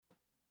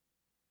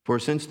For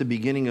since the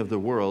beginning of the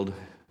world,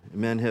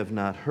 men have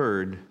not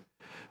heard,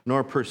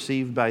 nor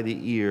perceived by the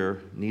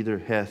ear, neither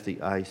hath the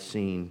eye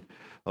seen,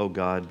 O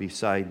God,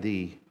 beside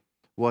thee,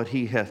 what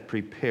he hath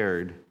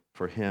prepared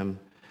for him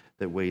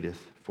that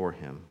waiteth for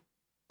him.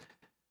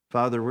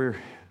 Father,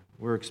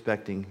 we're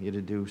expecting you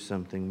to do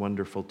something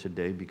wonderful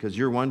today because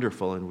you're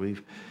wonderful, and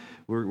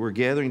we're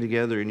gathering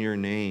together in your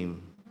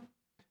name.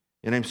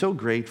 And I'm so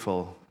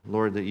grateful,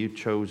 Lord, that you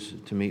chose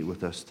to meet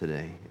with us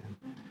today.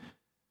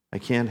 I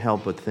can't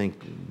help but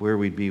think where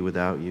we'd be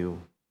without you.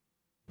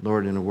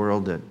 Lord, in a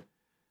world that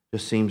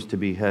just seems to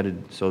be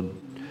headed so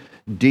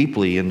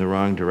deeply in the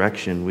wrong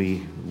direction,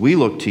 we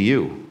look to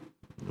you.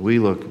 We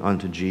look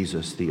unto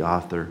Jesus, the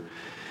author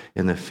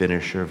and the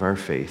finisher of our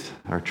faith.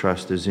 Our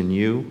trust is in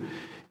you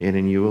and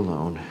in you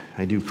alone.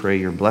 I do pray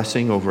your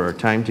blessing over our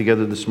time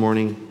together this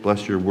morning.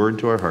 Bless your word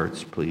to our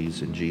hearts,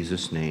 please, in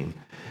Jesus' name.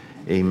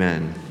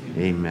 Amen.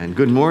 Amen.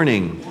 Good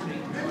morning. Good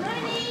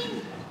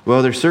morning.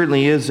 Well, there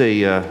certainly is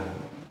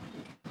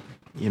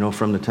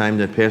from the time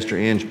that Pastor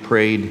Ange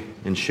prayed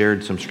and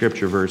shared some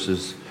scripture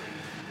verses,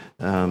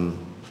 a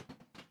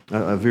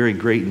very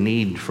great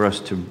need for us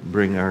to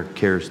bring our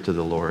cares to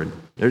the Lord.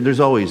 There's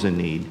always a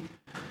need.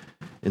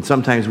 And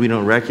sometimes we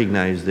don't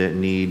recognize that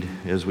need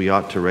as we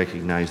ought to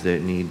recognize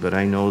that need, but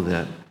I know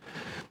that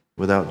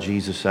without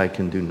Jesus I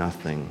can do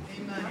nothing.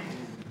 Amen.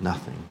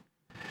 Nothing.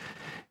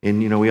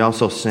 And we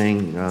also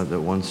sang that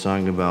one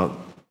song about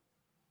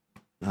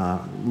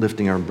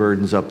lifting our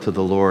burdens up to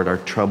the Lord, our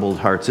troubled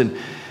hearts. And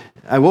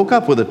I woke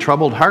up with a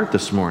troubled heart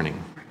this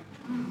morning.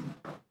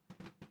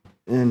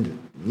 And,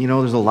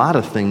 there's a lot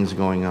of things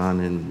going on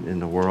in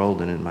the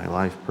world and in my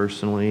life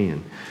personally.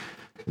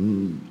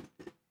 And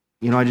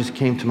I just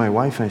came to my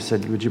wife and I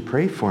said, would you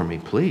pray for me,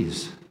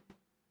 please?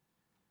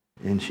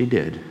 And she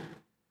did.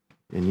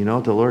 And you know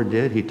what the Lord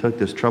did? He took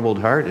this troubled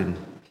heart and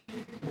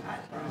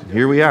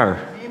here we are.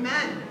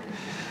 Amen.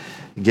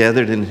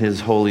 Gathered in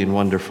his holy and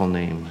wonderful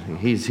name.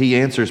 He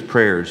answers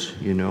prayers,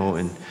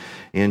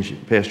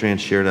 and Pastor Ann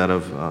shared out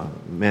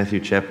of Matthew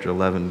chapter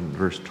 11,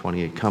 verse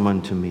 28, come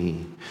unto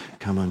me,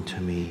 come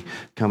unto me,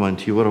 come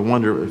unto you. What a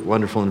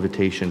wonderful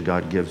invitation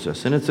God gives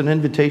us. And it's an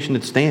invitation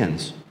that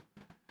stands.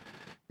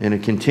 And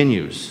it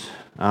continues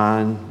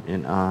on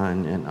and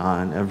on and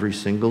on every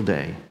single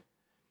day,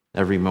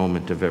 every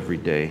moment of every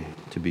day,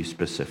 to be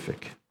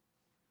specific.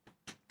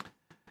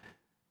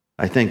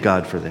 I thank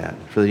God for that,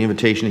 for the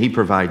invitation he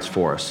provides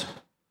for us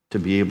to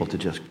be able to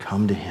just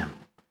come to him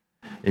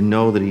and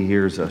know that he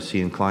hears us. He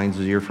inclines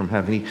his ear from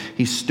heaven.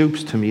 He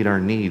stoops to meet our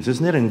needs.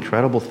 Isn't it an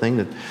incredible thing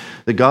that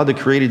the God that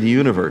created the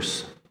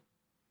universe,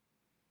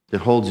 that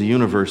holds the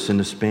universe in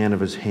the span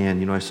of his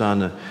hand. I saw in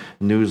the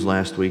news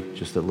last week,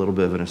 just a little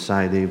bit of an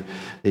aside,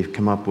 they've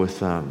come up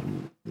with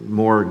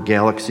more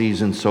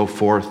galaxies and so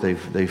forth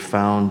they've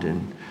found,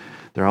 and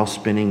they're all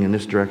spinning in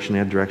this direction,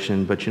 that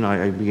direction. But,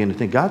 I began to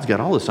think, God's got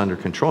all this under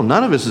control.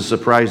 None of this is a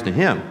surprise to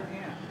him.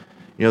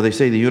 They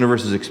say the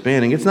universe is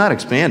expanding. It's not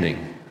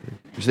expanding.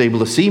 You're just able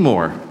to see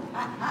more.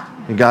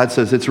 And God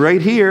says, it's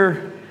right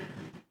here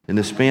in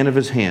the span of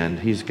his hand.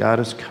 He's got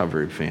us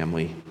covered,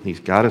 family. He's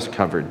got us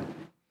covered.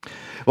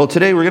 Well,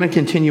 today we're going to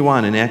continue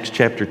on in Acts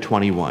chapter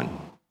 21.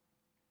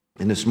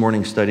 And this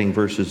morning studying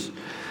verses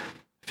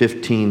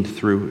 15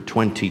 through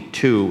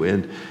 22.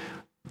 And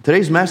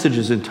today's message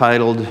is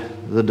entitled,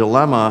 The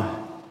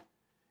Dilemma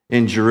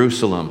in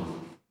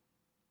Jerusalem.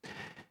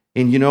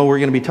 And we're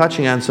going to be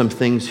touching on some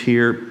things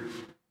here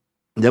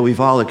that we've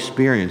all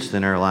experienced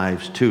in our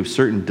lives too,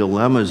 certain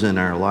dilemmas in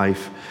our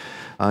life.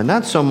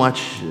 Not so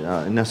much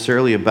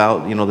necessarily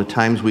about, the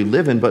times we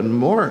live in, but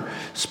more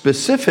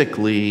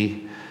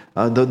specifically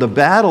the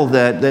battle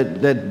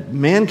that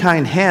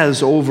mankind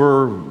has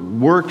over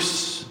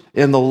works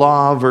in the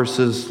law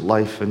versus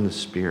life in the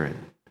Spirit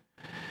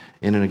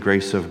and in the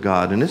grace of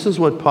God. And this is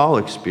what Paul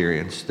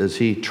experienced as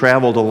he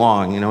traveled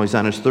along. He's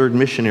on his third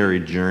missionary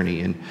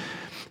journey, and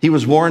he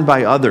was warned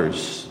by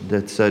others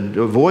that said,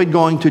 avoid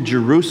going to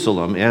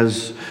Jerusalem,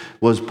 as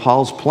was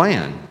Paul's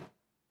plan.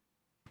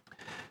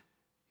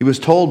 He was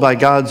told by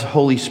God's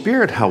Holy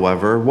Spirit,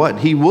 however, what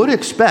he would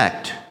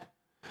expect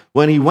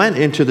when he went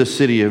into the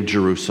city of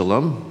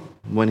Jerusalem,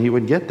 when he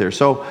would get there.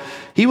 So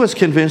he was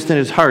convinced in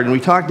his heart, and we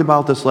talked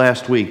about this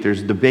last week.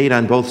 There's debate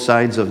on both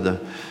sides of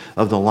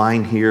the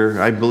line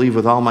here. I believe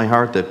with all my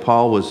heart that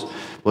Paul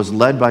was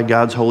led by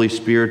God's Holy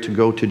Spirit to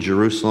go to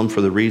Jerusalem for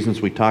the reasons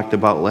we talked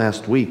about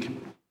last week.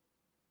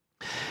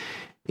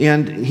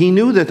 And he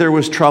knew that there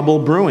was trouble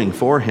brewing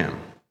for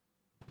him.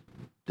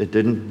 That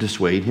didn't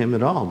dissuade him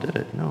at all, did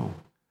it? No.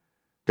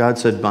 God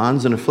said,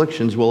 bonds and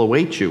afflictions will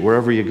await you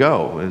wherever you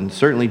go. And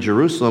certainly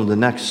Jerusalem, the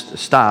next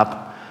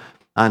stop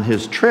on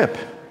his trip.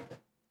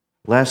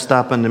 Last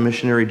stop on the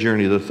missionary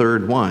journey, the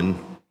third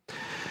one.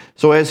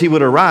 So as he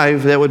would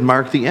arrive, that would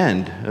mark the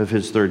end of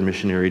his third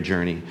missionary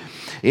journey.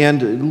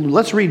 And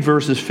let's read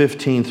verses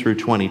 15 through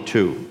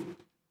 22.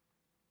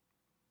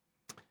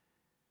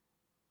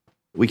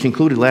 We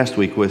concluded last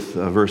week with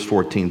verse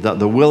 14,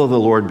 the will of the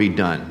Lord be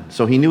done.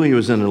 So he knew he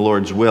was in the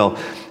Lord's will.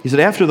 He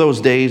said, after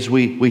those days,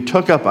 we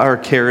took up our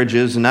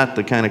carriages, not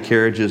the kind of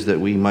carriages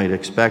that we might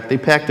expect. They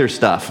packed their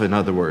stuff, in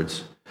other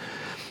words.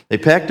 They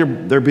packed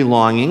their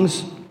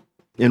belongings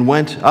and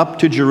went up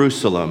to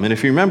Jerusalem. And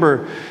if you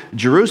remember,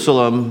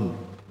 Jerusalem,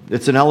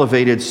 it's an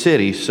elevated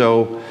city.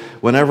 So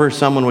whenever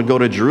someone would go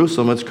to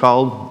Jerusalem, it's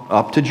called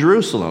up to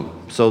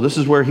Jerusalem. So this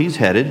is where he's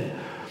headed.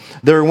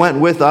 There went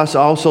with us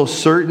also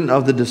certain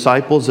of the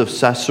disciples of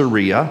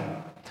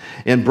Caesarea,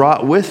 and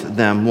brought with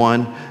them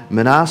one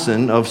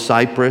Mnason of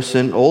Cyprus,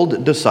 an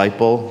old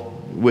disciple,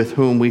 with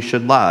whom we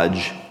should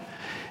lodge.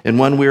 And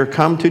when we were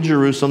come to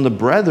Jerusalem, the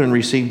brethren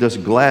received us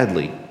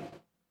gladly.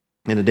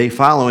 And the day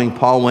following,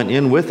 Paul went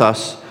in with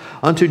us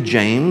unto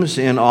James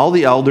and all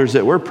the elders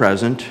that were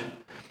present.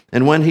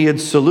 And when he had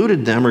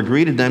saluted them or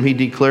greeted them, he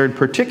declared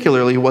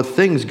particularly what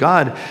things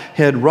God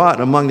had wrought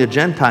among the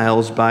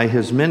Gentiles by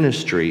his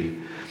ministry.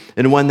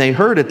 And when they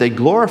heard it, they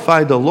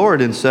glorified the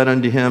Lord and said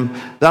unto him,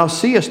 Thou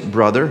seest,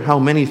 brother, how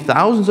many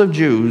thousands of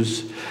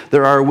Jews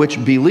there are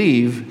which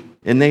believe,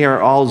 and they are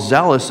all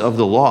zealous of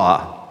the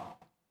law.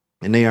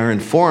 And they are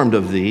informed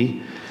of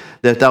thee,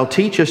 that thou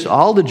teachest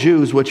all the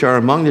Jews which are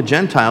among the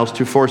Gentiles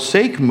to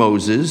forsake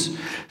Moses,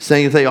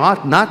 saying that they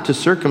ought not to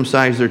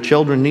circumcise their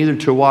children, neither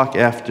to walk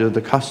after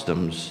the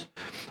customs.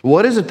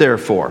 What is it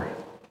therefore?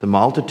 The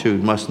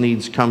multitude must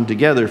needs come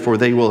together, for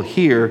they will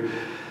hear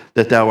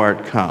that thou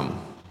art come.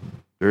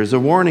 There is a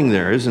warning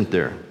there, isn't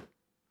there?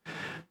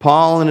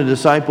 Paul and the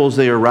disciples,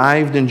 they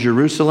arrived in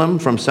Jerusalem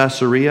from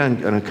Caesarea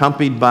and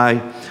accompanied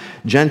by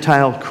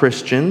Gentile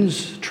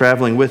Christians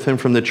traveling with him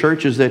from the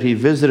churches that he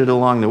visited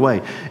along the way.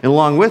 And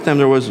along with them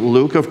there was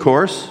Luke, of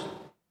course,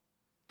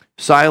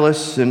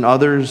 Silas and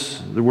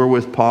others that were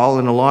with Paul.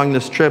 And along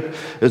this trip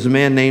is a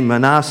man named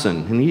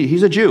Mnason, and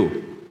he's a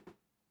Jew.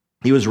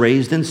 He was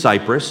raised in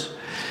Cyprus.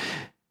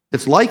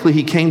 It's likely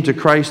he came to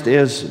Christ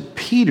as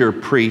Peter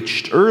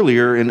preached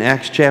earlier in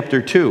Acts chapter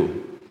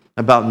 2,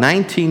 about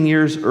 19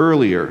 years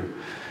earlier.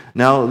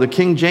 Now, the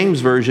King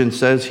James Version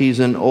says he's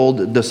an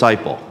old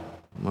disciple.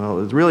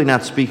 Well, it's really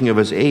not speaking of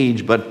his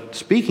age, but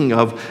speaking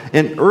of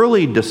an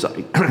early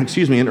disciple.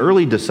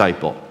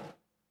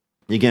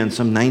 Again,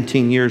 some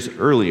 19 years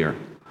earlier.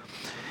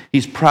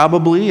 He's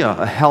probably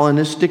a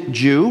Hellenistic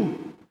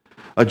Jew,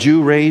 a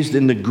Jew raised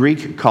in the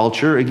Greek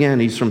culture.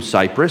 Again, he's from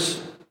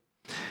Cyprus.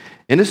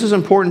 And this is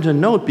important to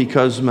note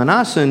because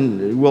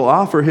Mnason will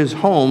offer his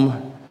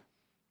home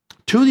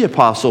to the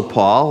Apostle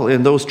Paul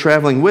and those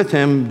traveling with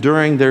him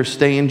during their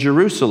stay in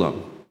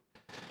Jerusalem.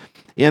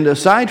 And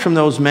aside from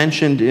those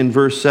mentioned in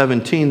verse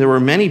 17, there were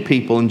many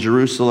people in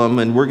Jerusalem,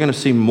 and we're going to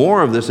see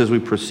more of this as we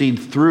proceed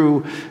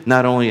through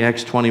not only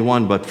Acts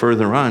 21, but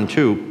further on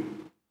too,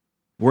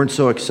 weren't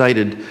so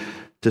excited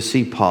to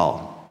see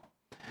Paul,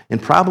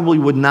 and probably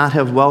would not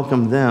have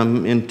welcomed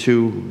them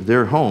into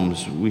their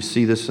homes. We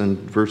see this in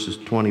verses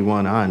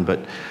 21 on,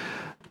 but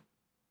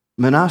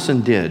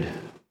Mnason did.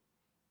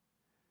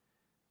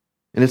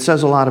 And it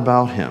says a lot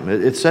about him.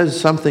 It says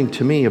something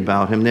to me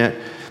about him, that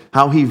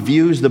how he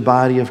views the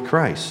body of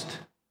Christ.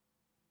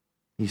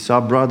 He saw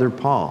brother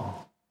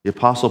Paul, the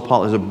Apostle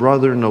Paul, as a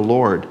brother in the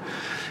Lord.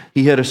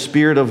 He had a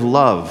spirit of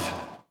love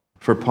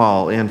for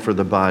Paul and for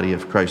the body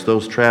of Christ,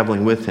 those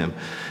traveling with him.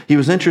 He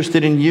was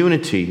interested in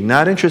unity,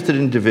 not interested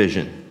in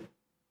division.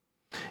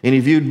 And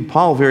he viewed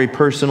Paul very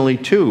personally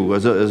too,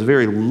 as a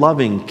very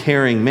loving,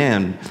 caring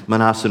man,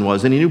 Mnason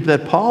was. And he knew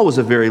that Paul was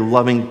a very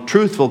loving,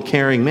 truthful,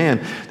 caring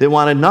man that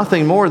wanted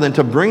nothing more than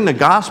to bring the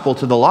gospel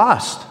to the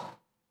lost.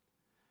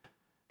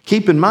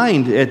 Keep in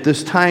mind, at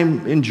this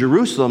time in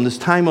Jerusalem, this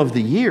time of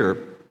the year,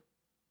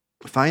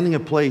 finding a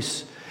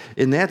place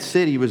in that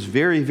city was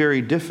very,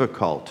 very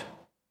difficult.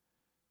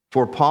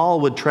 For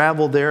Paul would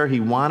travel there. He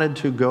wanted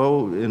to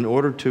go in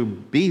order to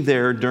be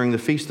there during the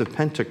Feast of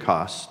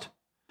Pentecost,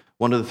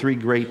 one of the three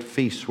great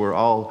feasts where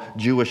all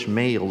Jewish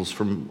males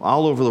from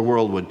all over the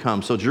world would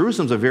come. So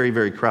Jerusalem's a very,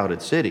 very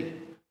crowded city.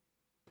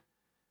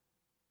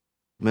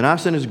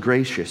 Mnason is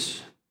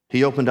gracious.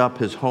 He opened up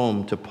his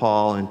home to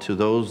Paul and to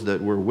those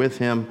that were with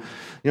him.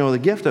 You know, the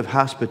gift of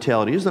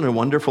hospitality, isn't it a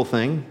wonderful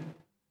thing?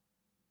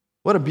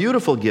 What a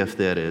beautiful gift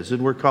that is.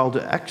 And we're called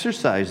to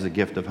exercise the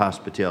gift of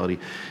hospitality.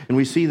 And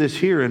we see this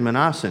here in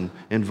Mnason,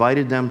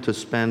 invited them to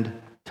spend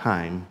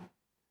time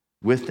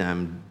with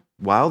them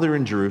while they're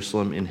in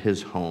Jerusalem in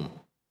his home.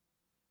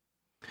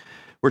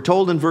 We're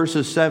told in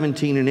verses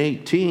 17 and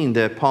 18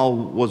 that Paul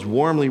was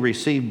warmly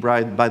received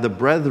by the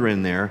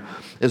brethren there,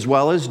 as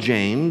well as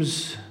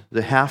James,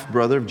 the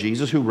half-brother of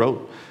Jesus, who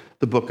wrote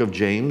the book of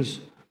James.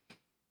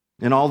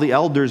 And all the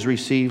elders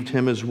received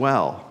him as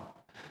well.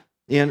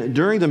 And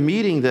during the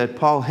meeting that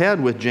Paul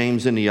had with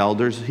James and the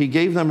elders, he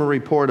gave them a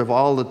report of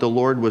all that the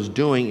Lord was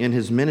doing in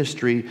his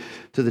ministry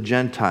to the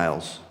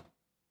Gentiles.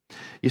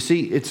 You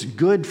see, it's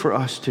good for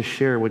us to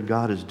share what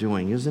God is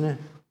doing, isn't it?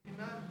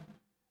 Amen.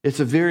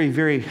 It's a very,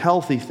 very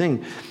healthy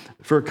thing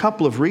for a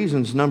couple of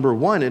reasons. Number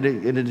one, it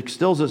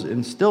instills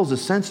a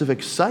sense of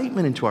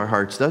excitement into our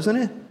hearts, doesn't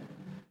it?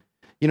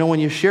 You know, when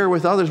you share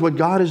with others what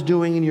God is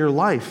doing in your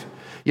life,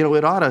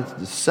 It ought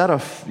to set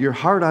your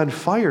heart on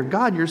fire.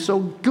 God, you're so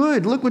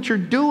good. Look what you're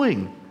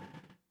doing.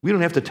 We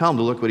don't have to tell him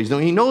to look what he's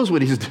doing. He knows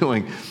what he's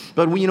doing.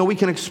 But we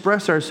can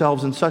express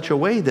ourselves in such a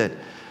way that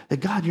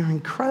God, you're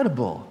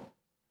incredible.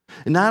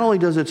 And not only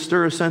does it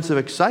stir a sense of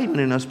excitement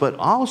in us, but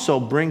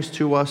also brings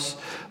to us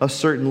a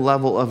certain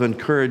level of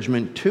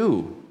encouragement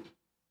too,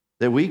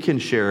 that we can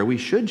share, we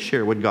should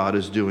share what God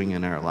is doing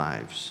in our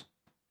lives.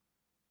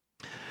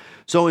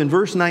 So in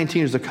verse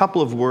 19, there's a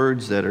couple of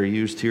words that are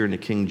used here in the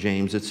King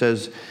James. It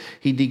says,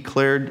 he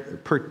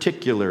declared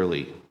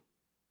particularly,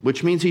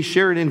 which means he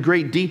shared in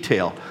great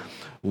detail,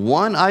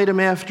 one item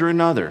after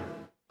another,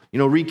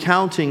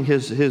 recounting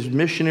his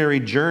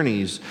missionary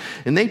journeys.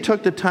 And they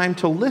took the time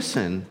to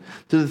listen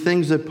to the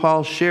things that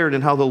Paul shared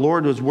and how the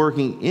Lord was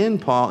working in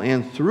Paul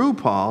and through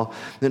Paul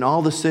in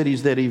all the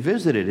cities that he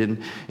visited.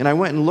 And I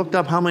went and looked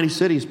up how many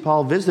cities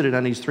Paul visited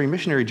on these 3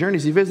 missionary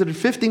journeys. He visited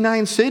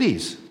 59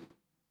 cities.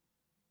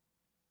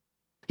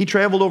 He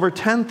traveled over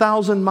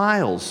 10,000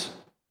 miles.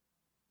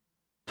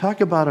 Talk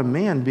about a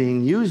man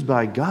being used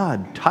by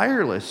God,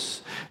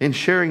 tireless in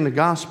sharing the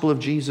gospel of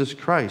Jesus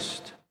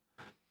Christ.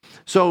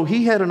 So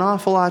he had an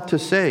awful lot to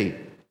say,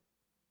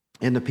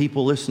 and the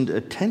people listened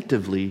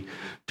attentively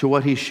to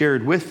what he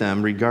shared with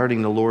them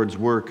regarding the Lord's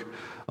work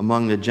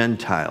among the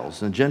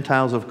Gentiles. And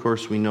Gentiles, of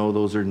course, we know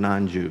those are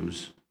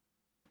non-Jews.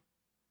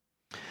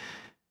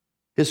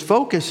 His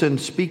focus in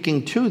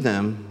speaking to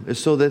them is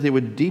so that they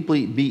would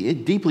be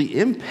deeply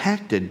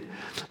impacted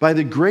by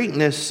the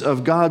greatness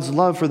of God's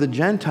love for the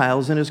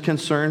Gentiles and his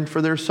concern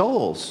for their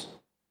souls.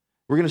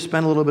 We're going to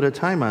spend a little bit of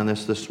time on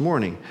this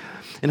morning,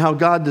 and how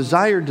God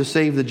desired to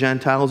save the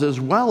Gentiles as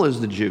well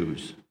as the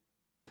Jews.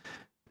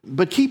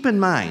 But keep in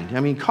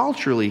mind,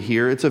 culturally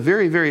here, it's a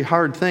very, very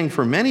hard thing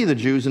for many of the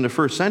Jews in the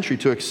first century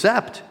to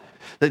accept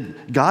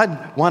that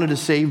God wanted to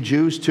save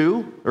Jews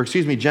too,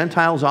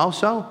 Gentiles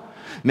also.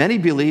 Many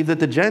believed that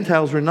the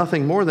Gentiles were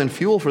nothing more than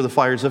fuel for the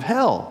fires of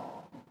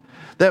hell.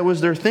 That was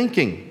their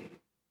thinking.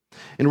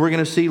 And we're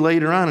going to see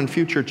later on in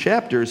future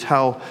chapters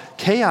how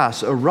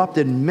chaos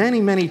erupted many,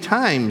 many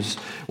times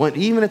when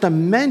even at the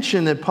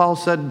mention that Paul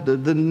said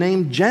the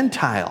name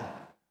Gentile,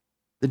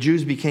 the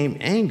Jews became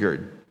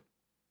angered.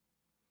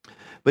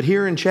 But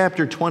here in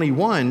chapter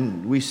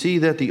 21, we see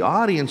that the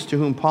audience to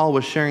whom Paul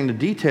was sharing the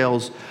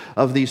details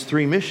of these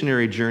 3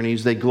 missionary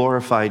journeys, they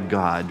glorified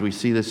God. We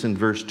see this in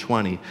verse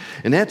 20.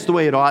 And that's the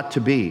way it ought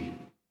to be,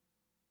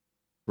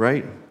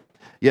 right?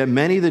 Yet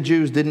many of the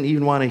Jews didn't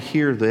even want to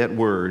hear that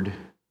word,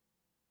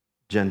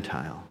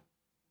 Gentile.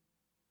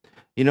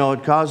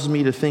 It causes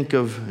me to think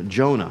of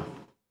Jonah.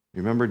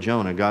 You remember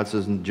Jonah? God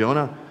says,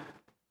 Jonah,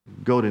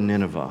 go to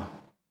Nineveh.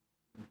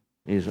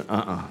 He's,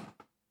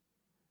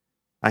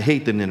 I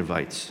hate the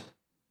Ninevites.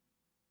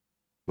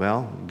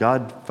 Well,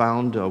 God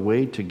found a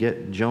way to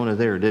get Jonah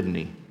there, didn't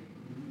he?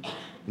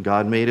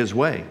 God made his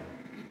way.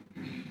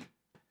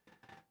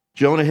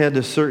 Jonah had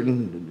a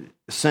certain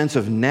sense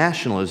of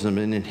nationalism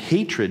and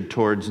hatred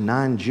towards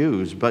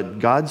non-Jews, but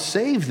God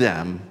saved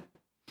them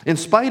in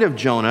spite of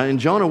Jonah, and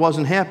Jonah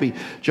wasn't happy.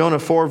 Jonah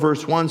 4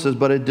 verse 1 says,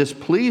 but it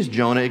displeased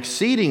Jonah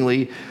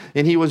exceedingly,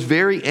 and he was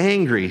very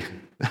angry.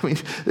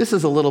 This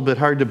is a little bit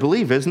hard to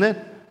believe, isn't it?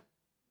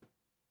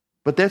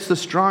 But that's the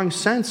strong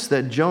sense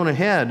that Jonah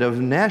had of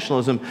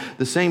nationalism,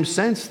 the same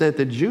sense that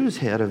the Jews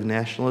had of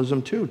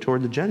nationalism too,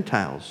 toward the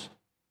Gentiles.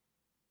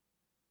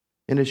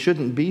 And it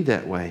shouldn't be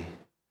that way.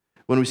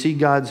 When we see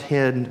God's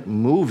hand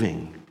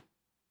moving,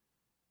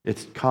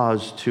 it's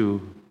cause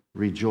to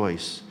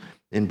rejoice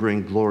and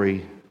bring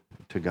glory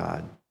to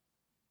God.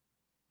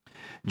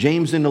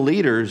 James and the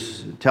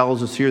leaders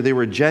tells us here they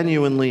were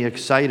genuinely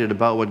excited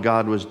about what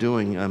God was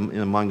doing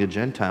among the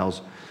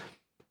Gentiles.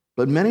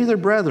 But many of their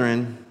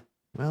brethren,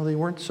 well, they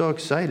weren't so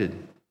excited.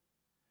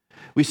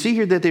 We see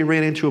here that they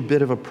ran into a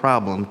bit of a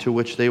problem to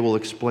which they will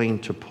explain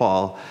to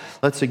Paul.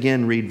 Let's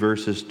again read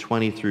verses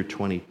 20 through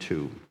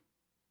 22.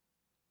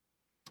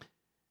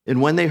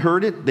 And when they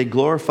heard it, they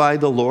glorified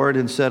the Lord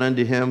and said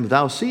unto him,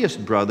 Thou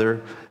seest,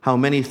 brother, how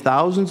many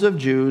thousands of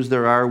Jews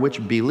there are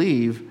which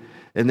believe,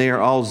 and they are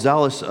all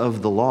zealous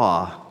of the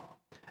law.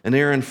 And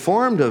they are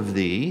informed of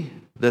thee,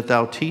 that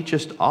thou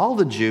teachest all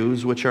the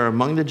Jews which are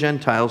among the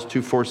Gentiles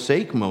to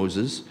forsake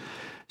Moses,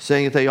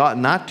 saying that they ought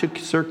not to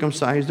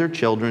circumcise their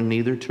children,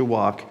 neither to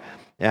walk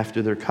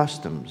after their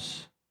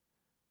customs.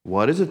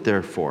 What is it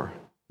therefore?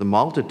 The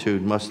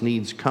multitude must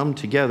needs come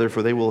together,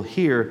 for they will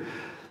hear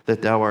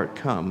that thou art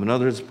come. In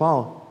other words,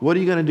 Paul, what are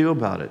you going to do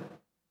about it?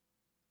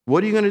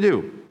 What are you going to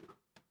do?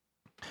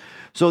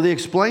 So they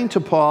explained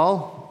to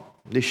Paul,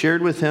 they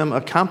shared with him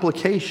a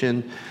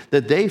complication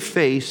that they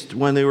faced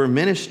when they were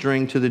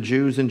ministering to the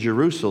Jews in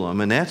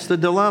Jerusalem, and that's the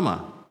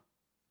dilemma.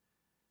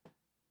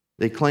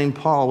 They claimed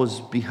Paul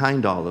was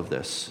behind all of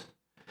this.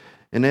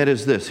 And that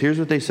is this. Here's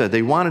what they said.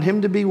 They wanted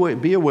him to be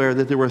aware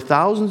that there were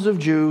thousands of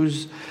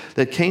Jews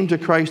that came to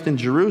Christ in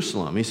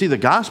Jerusalem. You see, the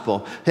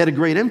gospel had a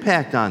great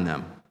impact on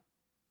them.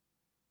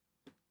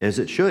 As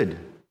it should.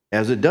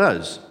 As it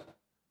does.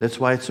 That's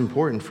why it's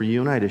important for you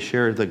and I to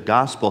share the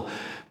gospel.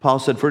 Paul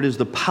said, for it is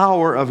the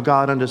power of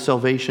God unto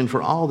salvation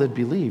for all that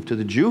believe. To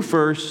the Jew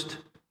first,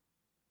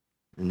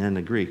 and then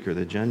the Greek or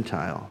the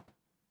Gentile.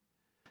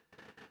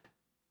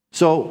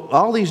 So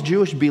all these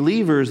Jewish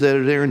believers that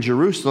are there in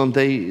Jerusalem,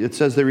 it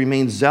says they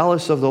remained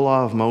zealous of the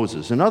law of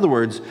Moses. In other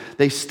words,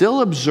 they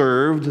still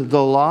observed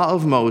the law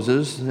of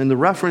Moses, and the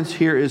reference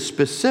here is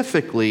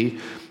specifically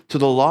to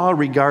the law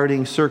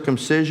regarding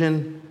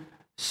circumcision,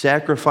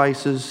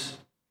 sacrifices,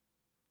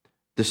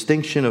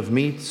 distinction of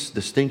meats,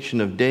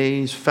 distinction of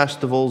days,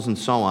 festivals, and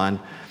so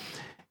on.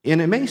 And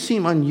it may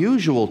seem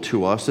unusual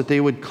to us that they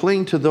would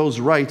cling to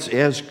those rights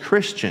as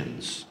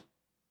Christians.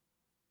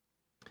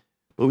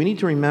 But we need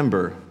to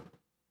remember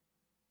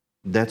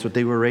that's what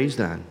they were raised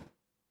on.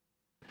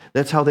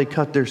 That's how they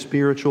cut their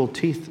spiritual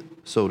teeth,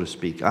 so to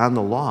speak, on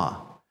the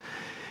law.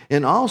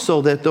 And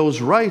also that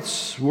those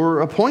rights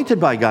were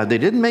appointed by God. They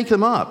didn't make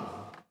them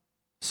up.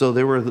 So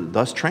they were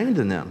thus trained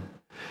in them.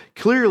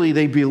 Clearly,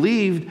 they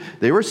believed,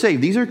 they were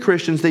saved. These are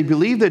Christians. They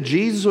believed that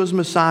Jesus was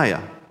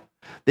Messiah.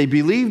 They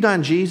believed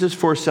on Jesus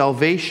for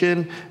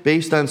salvation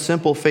based on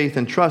simple faith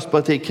and trust,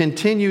 but they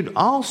continued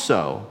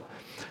also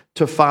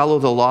to follow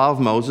the law of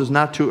Moses,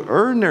 not to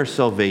earn their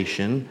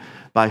salvation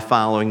by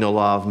following the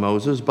law of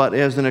Moses, but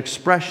as an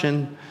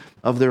expression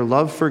of their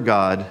love for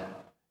God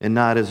and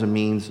not as a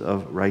means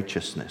of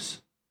righteousness.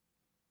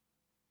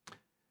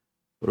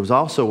 But it was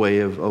also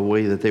a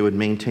way that they would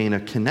maintain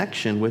a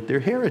connection with their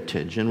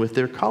heritage and with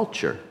their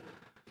culture.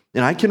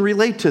 And I can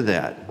relate to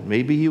that.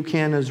 Maybe you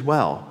can as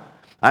well.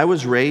 I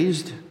was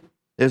raised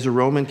as a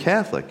Roman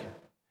Catholic.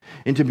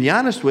 And to be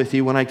honest with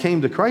you, when I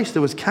came to Christ, it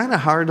was kind of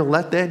hard to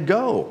let that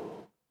go.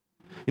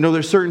 You know,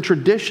 there's certain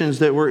traditions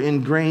that were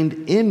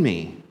ingrained in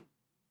me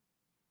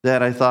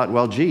that I thought,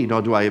 well, gee,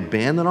 do I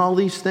abandon all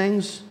these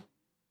things?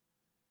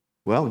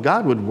 Well,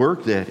 God would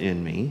work that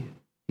in me.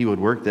 He would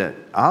work that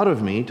out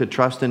of me to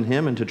trust in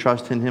Him and to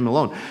trust in Him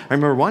alone. I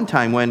remember one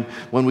time when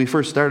we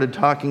first started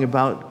talking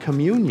about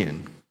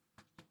communion.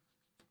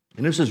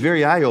 And this was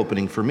very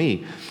eye-opening for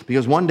me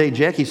because one day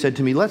Jackie said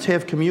to me, let's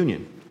have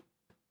communion.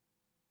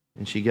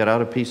 And she got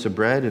out a piece of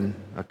bread and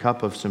a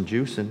cup of some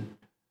juice, and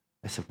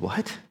I said,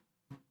 what?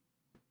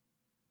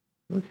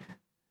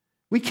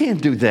 We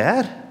can't do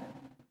that.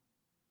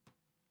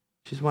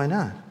 She said, why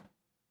not?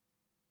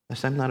 I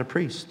said, I'm not a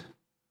priest.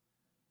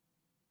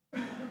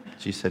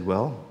 She said,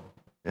 well,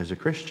 as a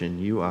Christian,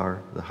 you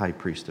are the high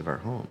priest of our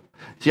home.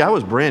 See, I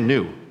was brand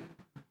new.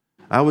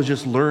 I was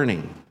just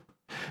learning.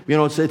 You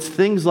know, it's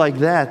things like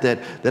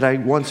that I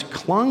once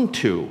clung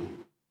to.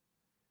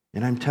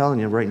 And I'm telling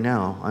you right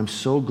now, I'm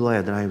so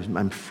glad that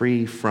I'm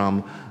free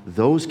from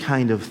those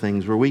kind of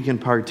things where we can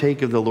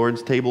partake of the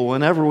Lord's table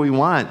whenever we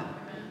want.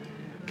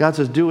 God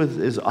says, do it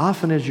as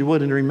often as you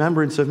would in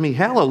remembrance of me.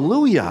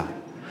 Hallelujah.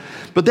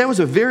 But that was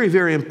a very,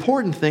 very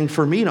important thing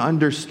for me to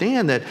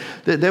understand that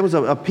was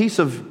a piece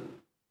of,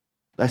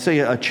 I say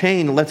a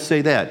chain, let's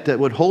say that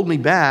would hold me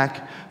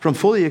back from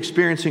fully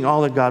experiencing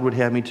all that God would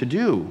have me to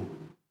do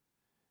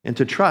and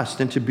to trust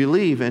and to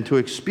believe and to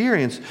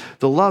experience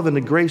the love and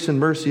the grace and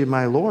mercy of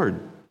my Lord.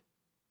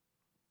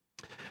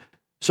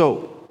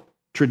 So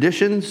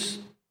traditions,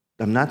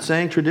 I'm not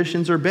saying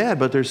traditions are bad,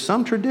 but there's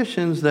some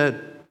traditions that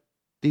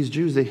these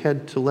Jews, they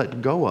had to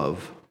let go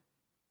of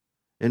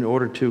in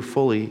order to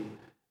fully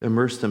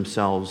immerse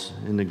themselves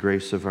in the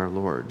grace of our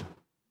Lord.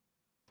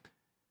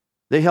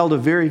 They held a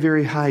very,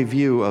 very high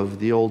view of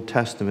the Old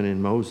Testament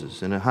in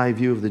Moses and a high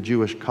view of the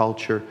Jewish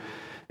culture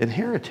and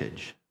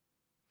heritage.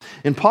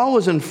 And Paul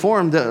was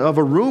informed of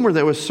a rumor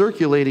that was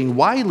circulating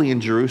widely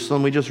in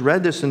Jerusalem. We just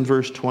read this in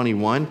verse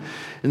 21.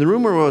 And the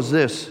rumor was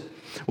this: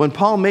 when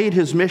Paul made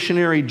his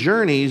missionary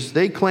journeys,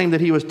 they claimed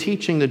that he was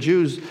teaching the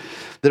Jews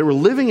that were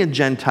living in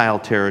Gentile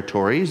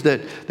territories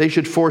that they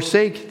should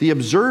forsake the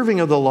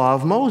observing of the law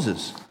of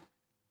Moses.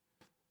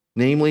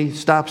 Namely,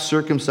 stop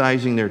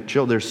circumcising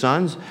their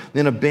sons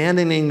and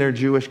abandoning their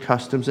Jewish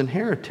customs and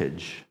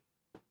heritage.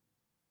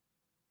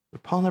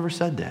 But Paul never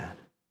said that.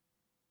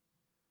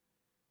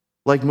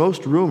 Like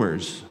most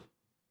rumors,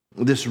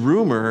 this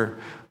rumor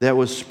that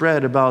was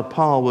spread about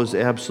Paul was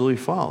absolutely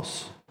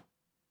false.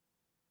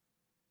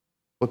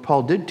 What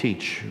Paul did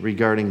teach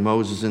regarding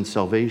Moses and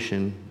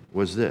salvation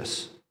was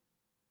this.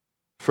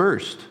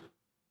 First,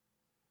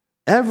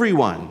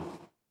 everyone,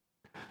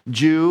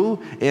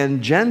 Jew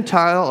and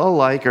Gentile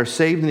alike, are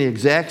saved in the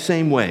exact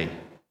same way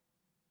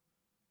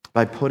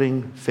by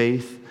putting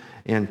faith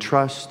and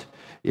trust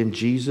in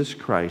Jesus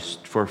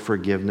Christ for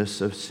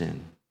forgiveness of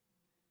sin.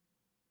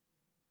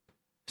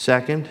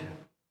 Second,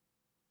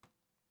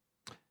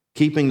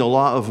 keeping the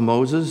law of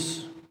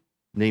Moses,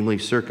 namely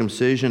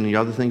circumcision and the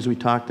other things we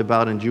talked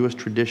about in Jewish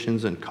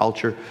traditions and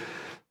culture,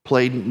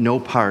 played no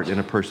part in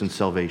a person's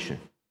salvation.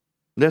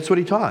 That's what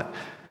he taught.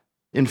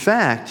 In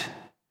fact,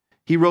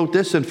 he wrote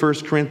this in 1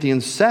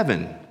 Corinthians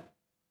 7,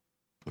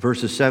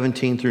 verses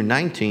 17 through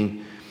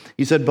 19.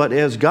 He said, "But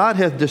as God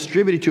hath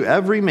distributed to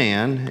every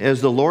man, as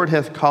the Lord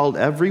hath called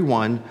every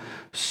one,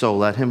 so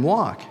let him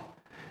walk.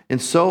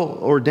 And so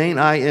ordain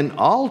I in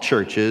all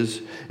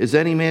churches, is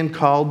any man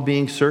called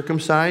being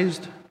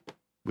circumcised,"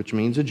 which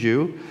means a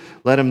Jew,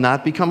 "let him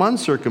not become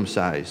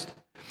uncircumcised.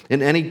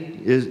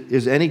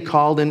 Is any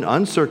called in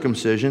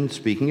uncircumcision,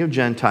 speaking of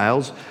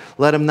Gentiles,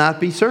 let him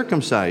not be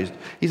circumcised.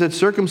 He said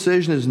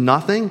circumcision is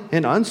nothing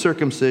and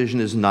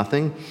uncircumcision is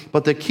nothing,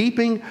 but the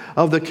keeping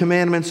of the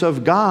commandments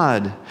of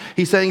God.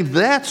 He's saying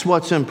that's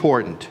what's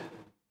important.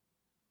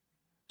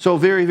 So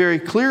very, very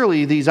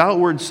clearly, these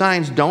outward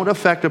signs don't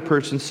affect a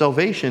person's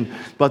salvation,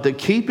 but the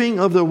keeping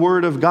of the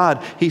Word of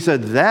God, he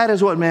said, that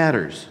is what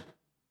matters.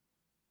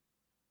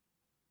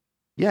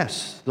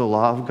 Yes, the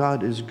law of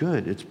God is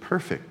good. It's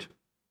perfect.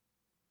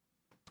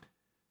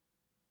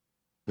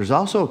 There's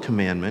also a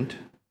commandment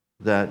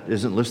that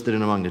isn't listed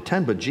in among the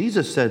 10, but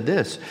Jesus said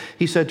this.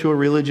 He said to a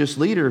religious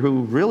leader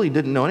who really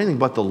didn't know anything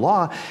but the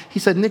law, he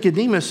said,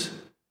 Nicodemus,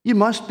 you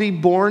must be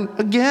born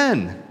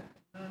again.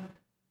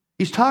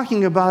 He's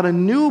talking about a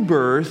new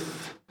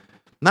birth,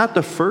 not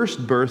the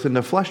first birth in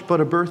the flesh, but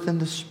a birth in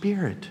the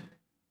Spirit,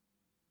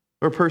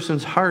 where a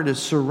person's heart is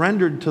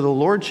surrendered to the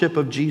lordship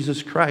of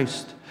Jesus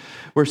Christ,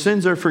 where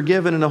sins are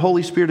forgiven and the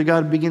Holy Spirit of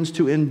God begins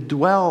to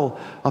indwell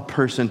a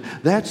person.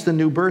 That's the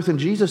new birth. And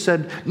Jesus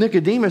said,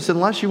 Nicodemus,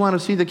 unless you want to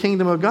see the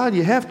kingdom of God,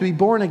 you have to be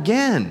born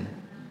again.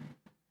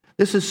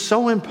 This is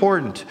so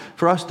important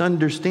for us to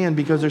understand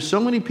because there's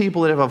so many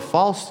people that have a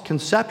false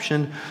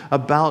conception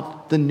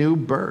about the new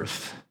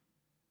birth.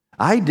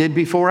 I did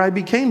before I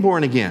became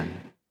born again.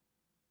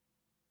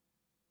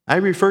 I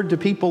referred to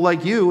people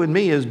like you and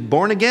me as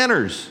born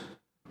againers.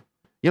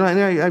 You know,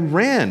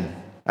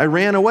 I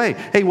ran away.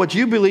 Hey, what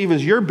you believe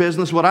is your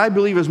business. What I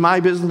believe is my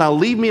business. Now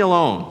leave me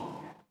alone.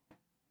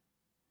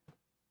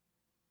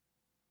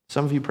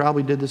 Some of you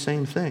probably did the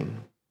same thing.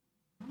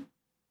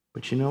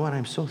 But you know what?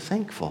 I'm so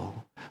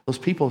thankful. Those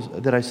people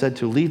that I said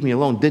to leave me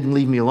alone didn't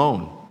leave me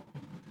alone.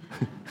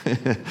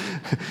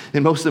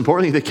 And most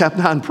importantly, they kept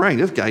on praying.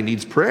 This guy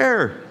needs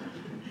prayer.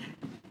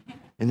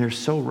 And they're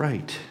so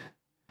right.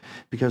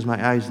 Because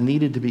my eyes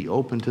needed to be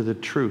open to the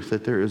truth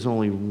that there is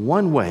only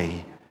one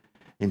way.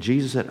 And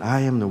Jesus said, I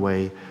am the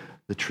way,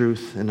 the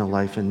truth, and the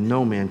life, and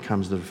no man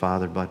comes to the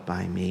Father but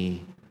by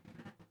me.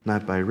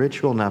 Not by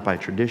ritual, not by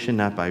tradition,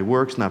 not by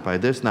works, not by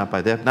this, not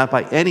by that, not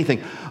by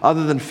anything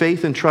other than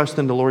faith and trust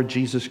in the Lord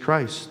Jesus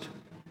Christ.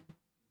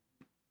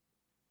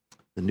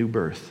 The new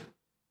birth.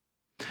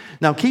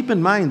 Now keep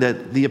in mind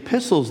that the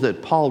epistles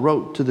that Paul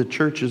wrote to the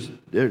church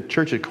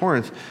at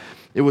Corinth,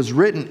 it was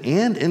written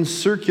and in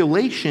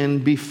circulation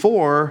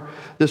before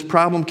this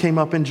problem came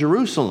up in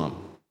Jerusalem.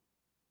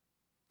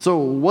 So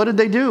what did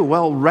they do?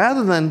 Well,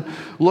 rather than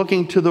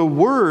looking to the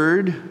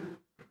Word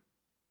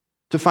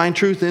to find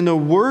truth in the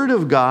Word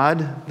of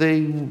God,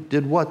 they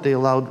did what? They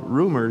allowed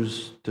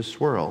rumors to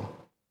swirl.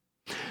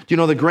 Do you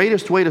know the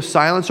greatest way to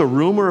silence a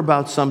rumor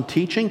about some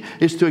teaching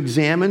is to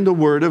examine the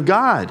Word of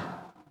God?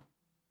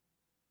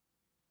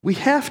 We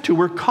have to.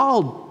 We're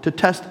called to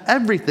test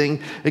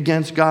everything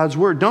against God's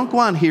Word. Don't go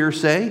on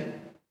hearsay.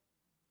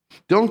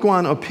 Don't go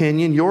on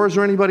opinion, yours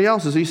or anybody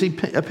else's. You see,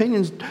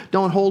 opinions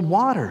don't hold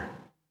water.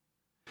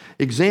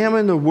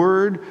 Examine the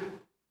Word,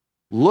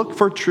 look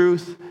for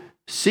truth,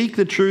 seek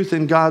the truth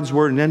in God's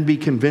Word, and then be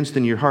convinced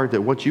in your heart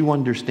that what you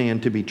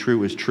understand to be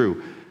true is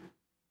true.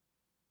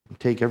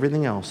 Take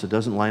everything else that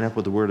doesn't line up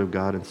with the Word of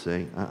God and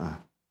say, I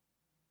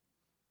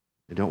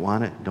don't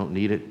want it, don't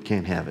need it,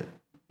 can't have it.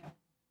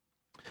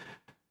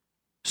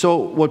 So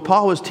what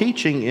Paul was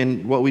teaching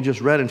in what we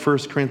just read in 1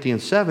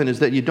 Corinthians 7 is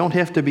that you don't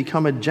have to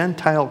become a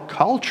Gentile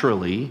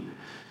culturally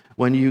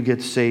when you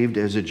get saved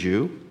as a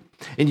Jew.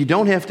 And you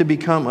don't have to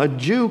become a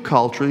Jew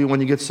culturally when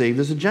you get saved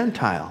as a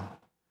Gentile.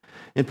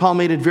 And Paul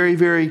made it very,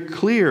 very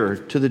clear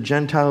to the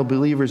Gentile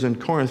believers in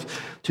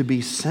Corinth to be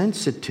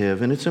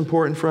sensitive, and it's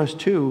important for us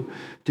too,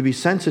 to be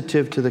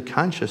sensitive to the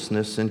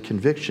consciousness and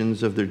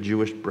convictions of their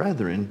Jewish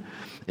brethren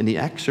in the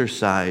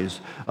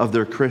exercise of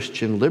their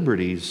Christian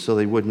liberties so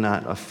they would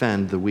not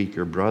offend the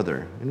weaker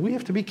brother. And we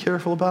have to be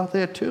careful about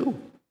that too.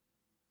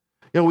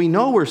 You know, we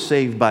know we're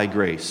saved by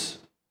grace,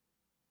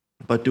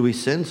 but do we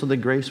sin so that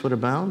grace would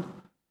abound?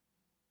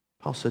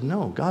 Paul said,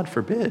 no, God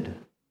forbid.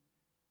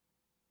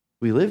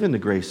 We live in the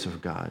grace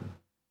of God.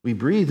 We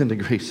breathe in the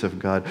grace of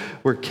God.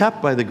 We're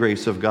kept by the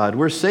grace of God.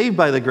 We're saved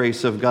by the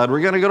grace of God.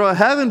 We're going to go to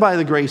heaven by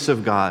the grace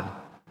of God.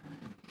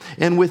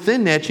 And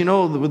within that, you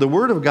know, the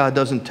Word of God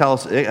doesn't tell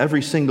us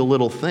every single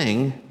little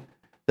thing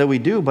that we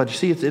do, but you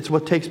see, it's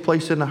what takes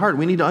place in the heart.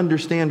 We need to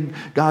understand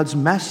God's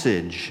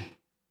message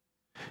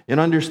and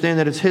understand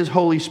that it's His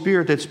Holy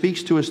Spirit that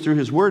speaks to us through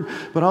His Word,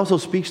 but also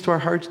speaks to our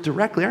hearts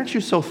directly. Aren't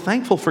you so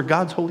thankful for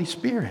God's Holy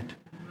Spirit?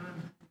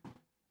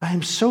 I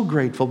am so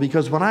grateful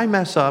because when I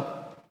mess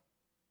up,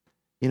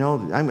 you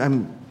know,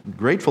 I'm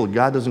grateful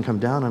God doesn't come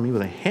down on me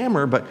with a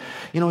hammer, but,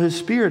 you know, His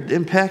Spirit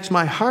impacts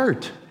my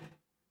heart.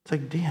 It's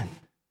like, Dan,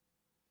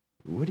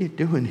 what are you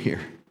doing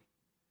here?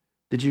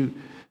 Did you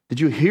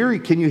hear?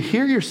 Can you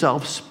hear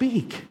yourself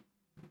speak?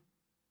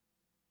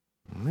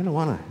 I don't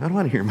want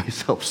to hear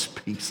myself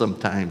speak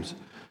sometimes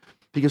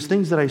because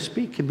things that I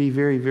speak can be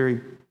very, very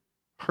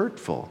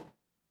hurtful.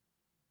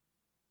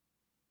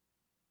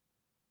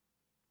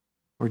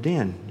 Or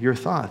Dan, your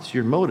thoughts,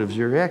 your motives,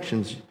 your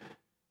actions.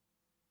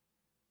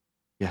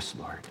 Yes,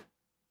 Lord.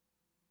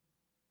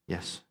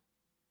 Yes.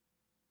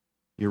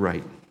 You're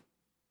right.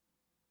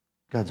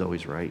 God's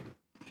always right.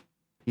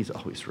 He's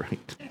always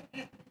right.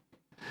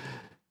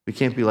 We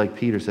can't be like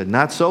Peter said,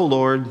 not so,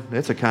 Lord.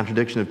 That's a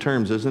contradiction of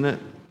terms, isn't it?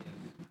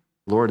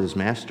 Lord is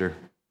master.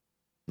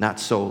 Not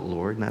so,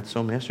 Lord. Not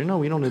so, master. No,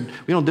 we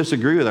don't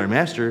disagree with our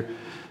master.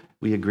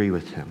 We agree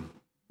with him.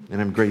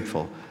 And I'm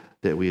grateful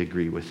that we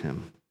agree with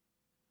him.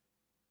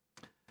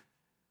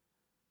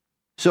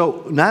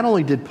 So not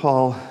only did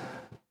Paul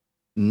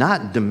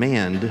not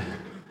demand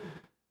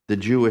the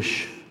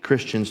Jewish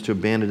Christians to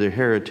abandon their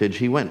heritage,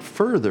 he went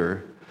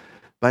further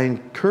by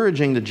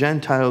encouraging the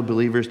Gentile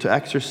believers to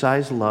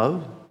exercise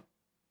love,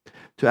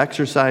 to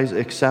exercise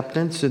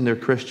acceptance in their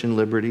Christian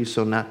liberty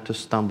so not to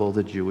stumble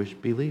the Jewish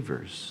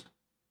believers.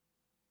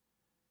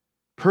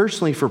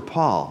 Personally, for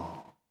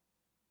Paul,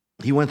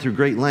 he went through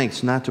great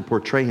lengths not to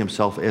portray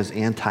himself as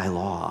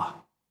anti-law.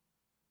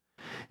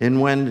 And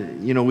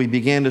when, we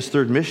began this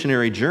third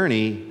missionary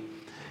journey,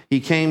 he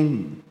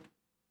came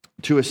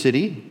to a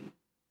city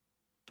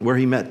where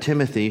he met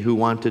Timothy, who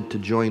wanted to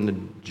join the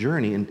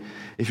journey. And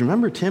if you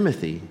remember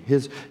Timothy,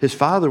 his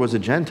father was a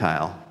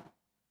Gentile,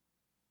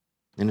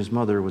 and his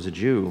mother was a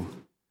Jew.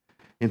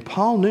 And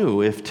Paul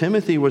knew if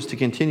Timothy was to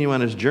continue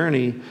on his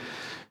journey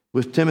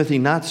with Timothy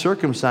not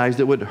circumcised,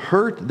 it would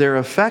hurt their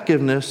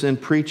effectiveness in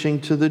preaching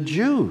to the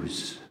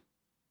Jews.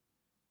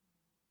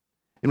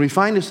 And we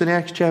find this in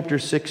Acts chapter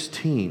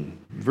 16,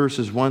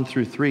 verses 1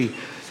 through 3.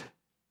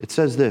 It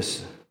says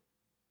this,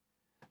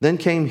 Then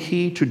came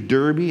he to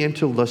Derbe and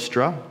to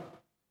Lystra,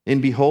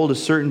 and behold, a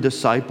certain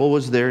disciple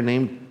was there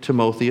named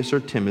Timotheus or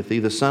Timothy,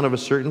 the son of a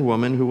certain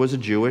woman who was a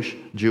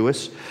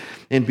Jewess,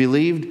 and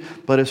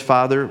believed, but his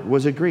father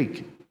was a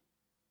Greek,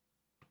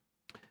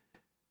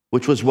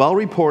 which was well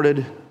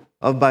reported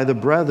of by the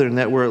brethren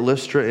that were at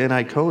Lystra and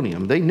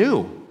Iconium. They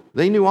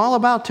knew all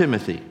about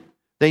Timothy.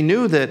 They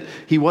knew that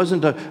he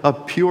wasn't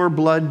a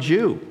pure-blood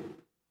Jew.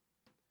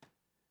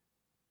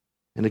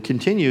 And it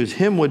continues,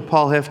 him would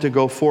Paul have to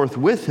go forth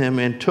with him,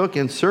 and took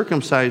and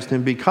circumcised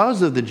him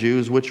because of the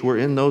Jews which were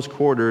in those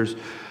quarters,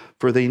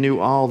 for they knew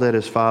all that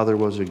his father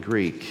was a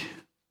Greek.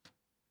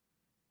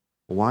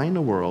 Why in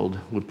the world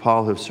would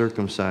Paul have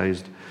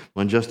circumcised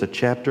when just a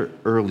chapter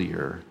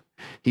earlier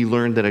he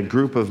learned that a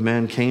group of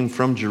men came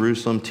from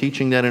Jerusalem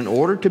teaching that in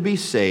order to be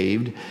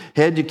saved,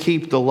 had to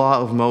keep the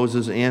law of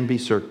Moses and be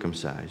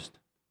circumcised?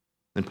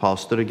 And Paul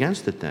stood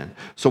against it then.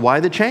 So why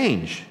the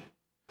change?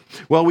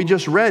 Well, we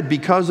just read,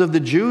 because of the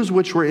Jews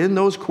which were in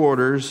those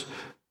quarters,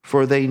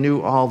 for they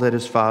knew all that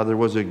his father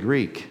was a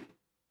Greek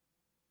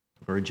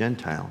or a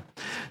Gentile.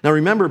 Now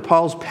remember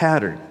Paul's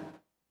pattern.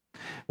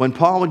 When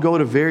Paul would go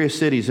to various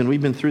cities, and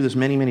we've been through this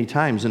many, many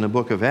times in the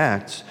book of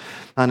Acts,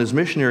 on his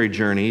missionary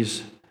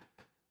journeys,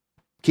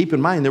 keep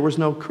in mind there was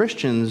no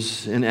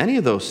Christians in any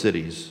of those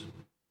cities.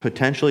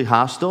 Potentially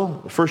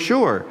hostile? For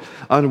sure.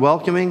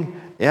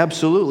 Unwelcoming?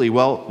 Absolutely.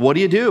 Well, what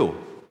do?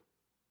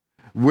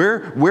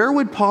 Where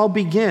would Paul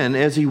begin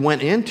as he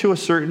went into a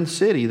certain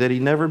city that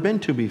he'd never been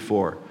to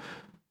before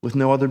with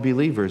no other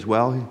believers?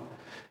 Well,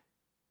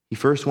 he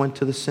first went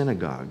to the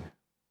synagogue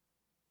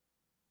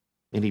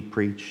and he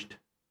preached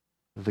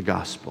the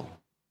gospel.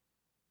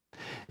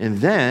 And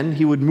then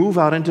he would move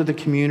out into the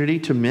community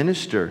to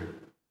minister.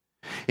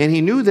 And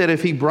he knew that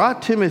if he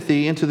brought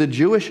Timothy into the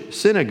Jewish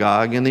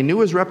synagogue, and they knew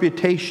his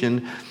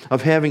reputation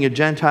of having a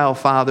Gentile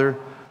father,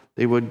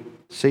 they would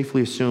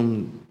safely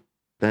assume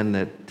then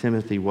that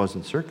Timothy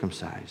wasn't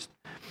circumcised.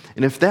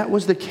 And if that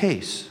was the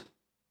case,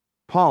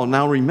 Paul,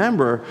 now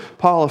remember,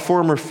 Paul, a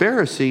former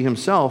Pharisee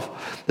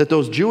himself, that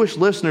those Jewish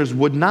listeners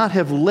would not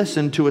have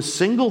listened to a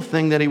single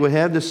thing that he would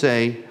have to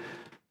say,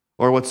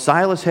 or what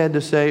Silas had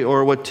to say,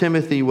 or what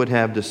Timothy would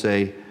have to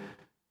say.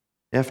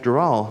 After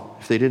all,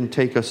 if they didn't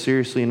take us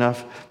seriously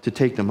enough to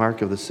take the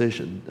mark of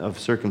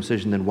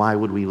circumcision, then why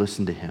would we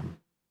listen to him?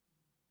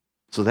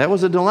 So that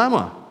was a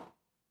dilemma.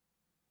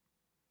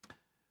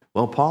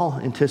 Well, Paul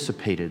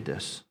anticipated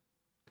this.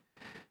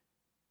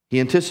 He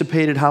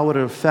anticipated how it would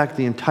affect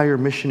the entire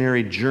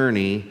missionary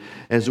journey,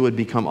 as it would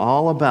become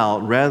all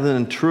about, rather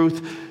than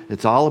truth,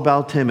 it's all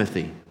about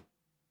Timothy.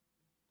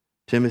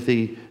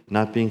 Timothy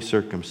not being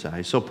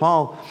circumcised. So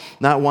Paul,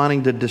 not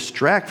wanting to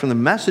distract from the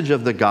message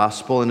of the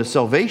gospel and the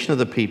salvation of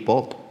the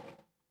people,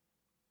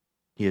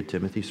 he had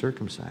Timothy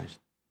circumcised.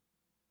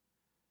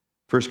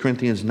 1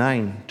 Corinthians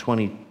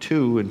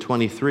 9:22 and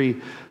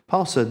 23,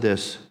 Paul said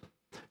this,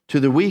 "To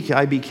the weak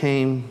I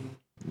became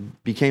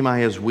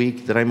I as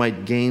weak, that I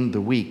might gain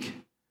the weak.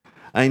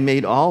 I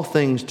made all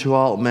things to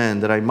all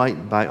men, that I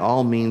might by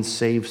all means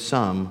save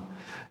some.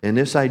 And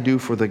this I do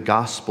for the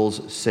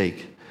gospel's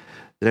sake,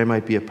 that I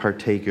might be a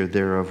partaker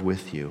thereof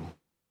with you."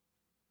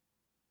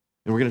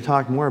 And we're going to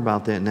talk more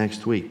about that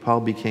next week.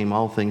 Paul became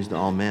all things to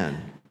all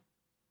men.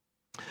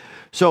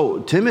 So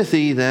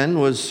Timothy then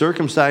was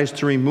circumcised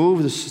to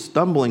remove the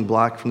stumbling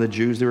block from the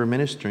Jews they were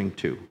ministering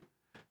to.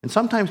 And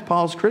sometimes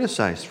Paul's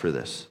criticized for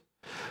this.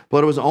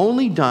 But it was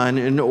only done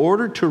in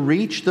order to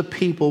reach the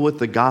people with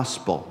the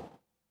gospel.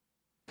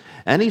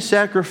 Any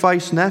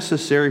sacrifice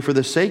necessary for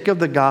the sake of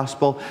the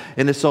gospel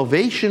and the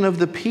salvation of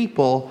the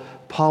people,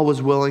 Paul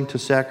was willing to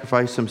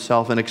sacrifice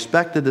himself and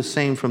expected the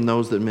same from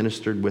those that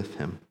ministered with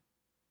him.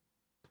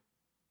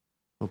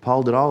 Well,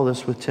 Paul did all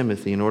this with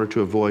Timothy in order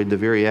to avoid the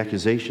very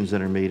accusations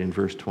that are made in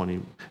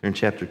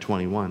chapter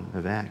 21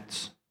 of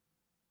Acts.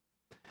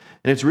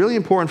 And it's really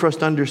important for us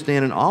to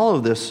understand in all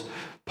of this,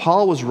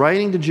 Paul was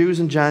writing to Jews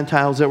and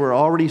Gentiles that were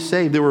already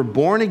saved. They were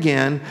born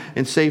again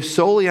and saved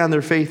solely on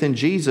their faith in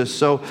Jesus.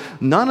 So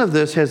none of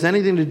this has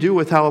anything to do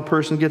with how a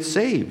person gets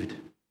saved,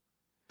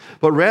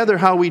 but rather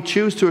how we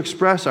choose to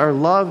express our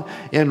love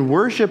and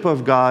worship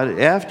of God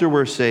after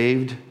we're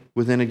saved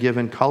within a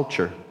given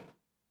culture.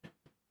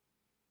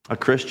 A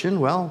Christian,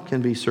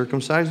 can be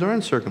circumcised or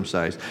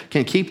uncircumcised,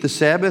 can keep the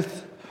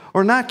Sabbath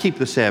or not keep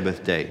the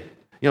Sabbath day.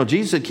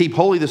 Jesus said, keep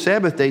holy the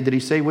Sabbath day. Did he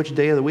say which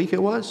day of the week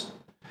it was?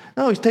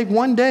 No, he's take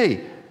one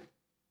day.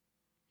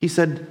 He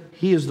said,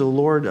 he is the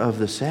Lord of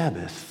the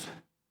Sabbath.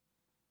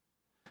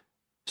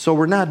 So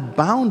we're not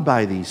bound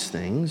by these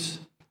things,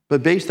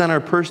 but based on our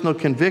personal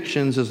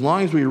convictions, as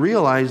long as we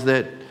realize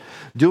that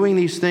doing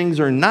these things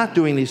or not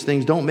doing these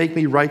things don't make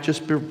me righteous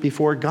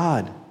before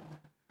God.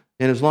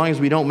 And as long as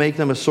we don't make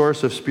them a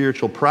source of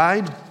spiritual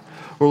pride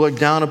or look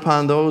down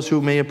upon those who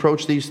may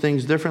approach these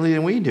things differently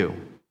than we do.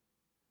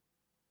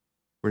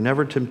 We're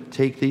never to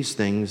take these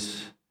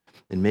things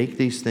and make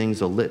these things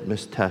a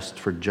litmus test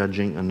for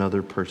judging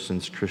another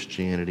person's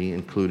Christianity,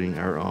 including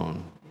our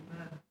own.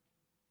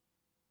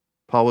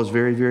 Paul was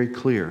very, very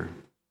clear.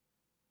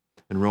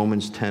 In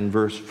Romans 10,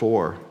 verse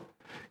 4,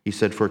 he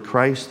said, "For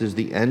Christ is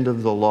the end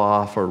of the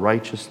law for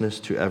righteousness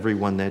to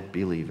everyone that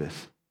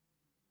believeth."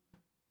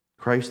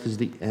 Christ is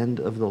the end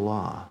of the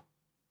law.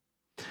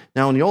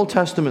 Now, in the Old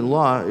Testament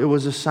law, it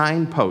was a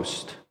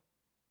signpost.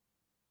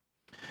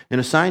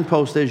 And a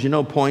signpost, as you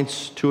know,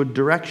 points to a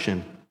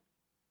direction.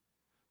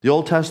 The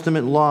Old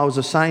Testament law was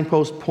a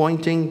signpost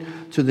pointing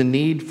to the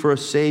need for a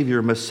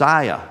Savior,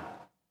 Messiah.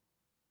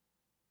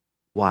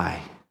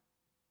 Why?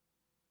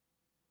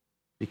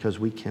 Because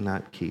we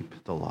cannot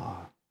keep the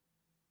law.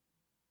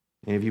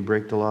 Any of you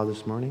break the law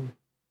this morning?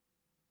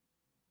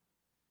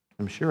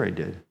 I'm sure I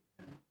did.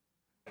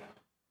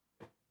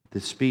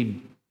 The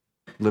speed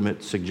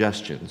limit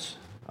suggestions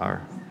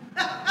are.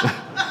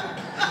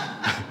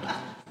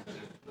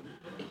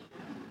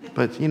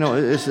 But,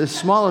 as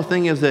small a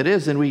thing as that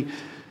is, and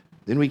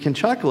we can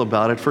chuckle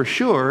about it for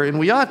sure, and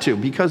we ought to,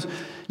 because,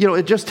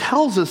 it just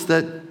tells us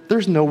that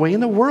there's no way in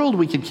the world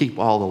we can keep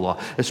all the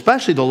law,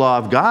 especially the law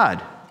of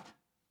God.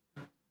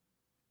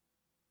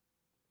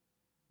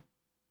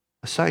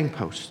 A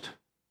signpost.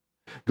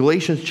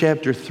 Galatians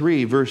chapter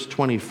 3, verse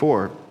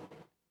 24.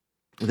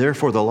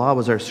 "Therefore the law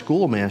was our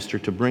schoolmaster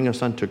to bring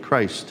us unto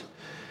Christ,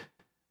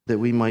 that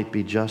we might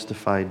be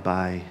justified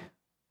by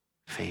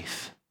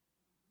faith."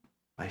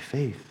 By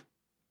faith.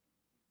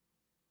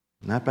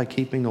 Not by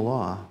keeping the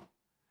law.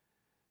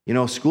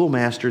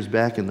 Schoolmasters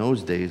back in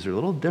those days are a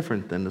little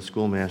different than the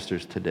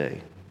schoolmasters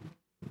today.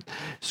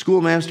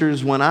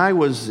 Schoolmasters, when I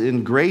was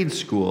in grade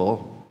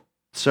school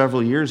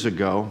several years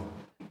ago,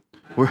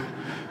 were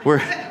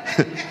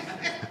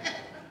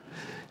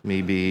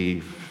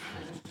maybe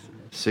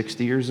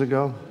 60 years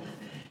ago?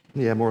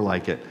 Yeah, more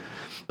like it.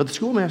 But the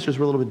schoolmasters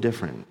were a little bit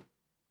different.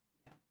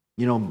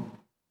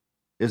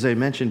 As I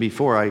mentioned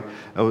before,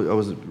 I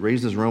was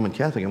raised as a Roman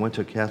Catholic. I went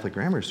to a Catholic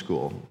grammar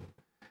school.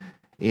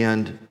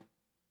 And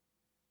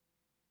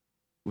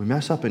we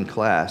mess up in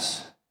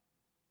class,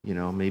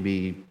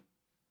 maybe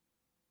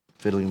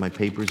fiddling my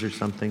papers or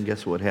something.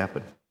 Guess what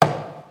happened?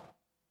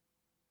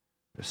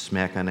 A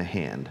smack on the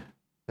hand.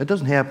 That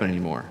doesn't happen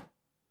anymore.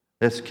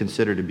 That's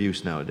considered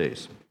abuse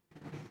nowadays.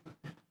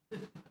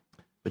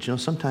 But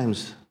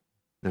sometimes,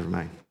 never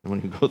mind, I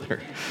won't even go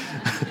there.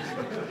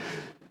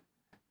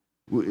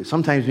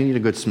 Sometimes we need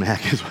a good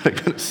smack, is what I'm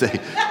going to say.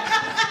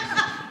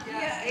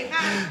 Yeah,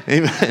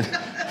 amen.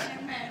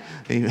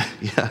 Amen.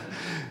 Yeah.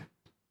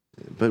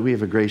 But we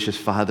have a gracious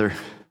Father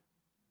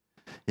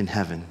in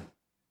heaven.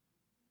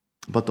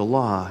 But the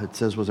law, it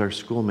says, was our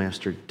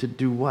schoolmaster to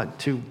do what?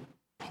 To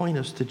point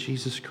us to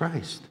Jesus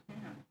Christ.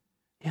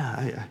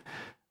 Yeah,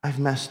 I've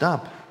messed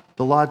up.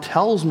 The law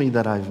tells me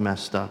that I've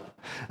messed up.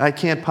 I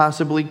can't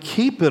possibly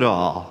keep it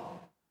all.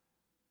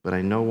 But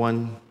I know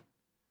one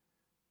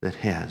that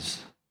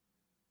has.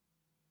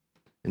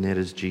 And that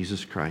is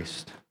Jesus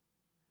Christ.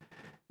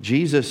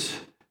 Jesus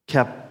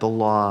kept the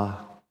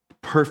law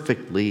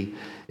perfectly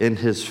in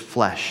his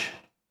flesh.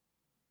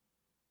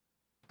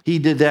 He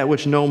did that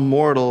which no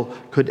mortal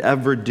could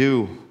ever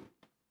do.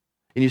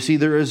 And you see,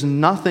 there is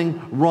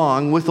nothing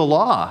wrong with the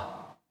law.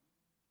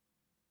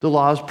 The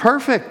law is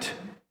perfect.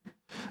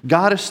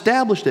 God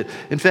established it.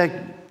 In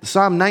fact,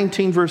 Psalm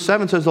 19, verse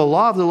 7 says, "The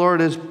law of the Lord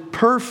is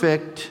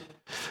perfect,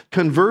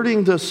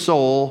 converting the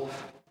soul.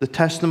 The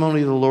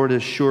testimony of the Lord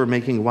is sure,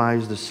 making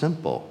wise the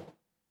simple."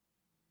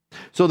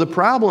 So the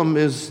problem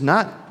is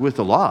not with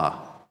the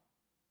law.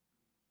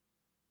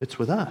 It's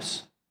with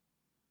us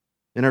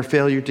and our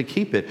failure to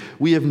keep it.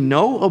 We have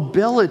no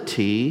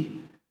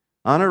ability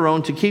on our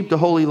own to keep the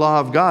holy law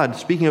of God.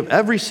 Speaking of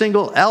every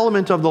single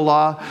element of the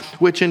law,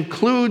 which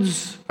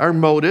includes our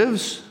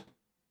motives,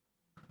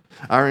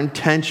 our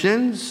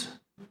intentions,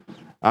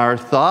 Our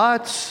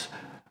thoughts,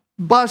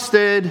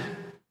 busted.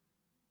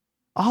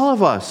 All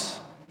of us.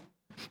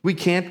 We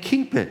can't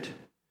keep it.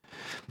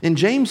 And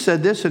James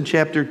said this in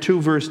chapter 2,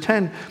 verse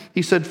 10.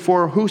 He said,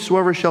 "For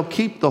whosoever shall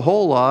keep the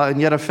whole law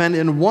and yet offend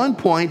in one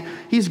point,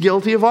 he's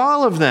guilty of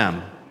all of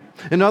them."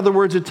 In other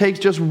words, it takes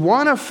just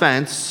one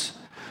offense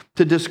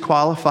to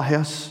disqualify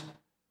us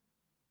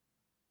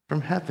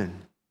from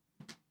heaven.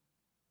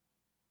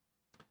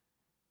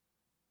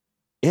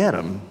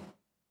 Adam,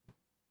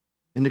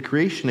 in the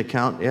creation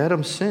account,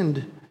 Adam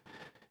sinned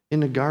in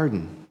the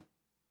garden.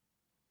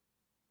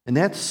 And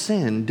that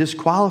sin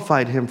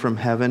disqualified him from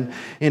heaven.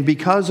 And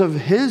because of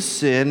his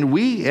sin,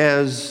 we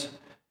as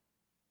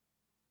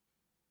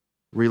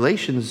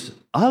relations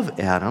of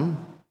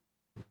Adam,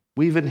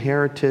 we've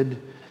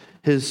inherited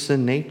his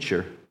sin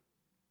nature.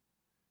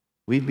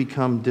 We've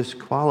become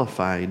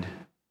disqualified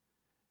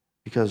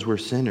because we're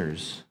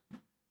sinners.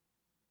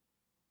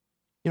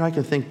 I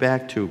can think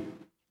back to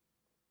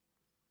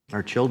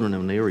our children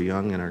when they were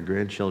young and our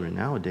grandchildren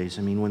nowadays.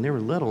 When they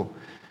were little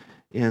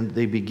and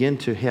they begin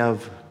to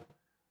have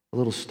a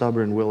little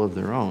stubborn will of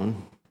their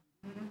own.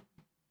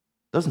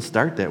 It doesn't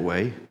start that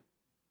way,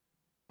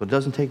 but it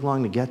doesn't take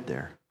long to get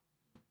there.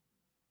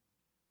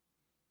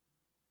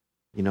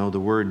 The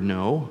word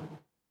no.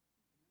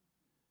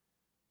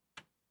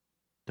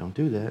 Don't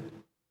do that.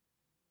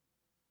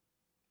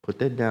 Put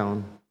that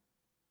down.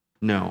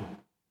 No.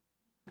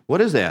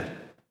 What is that?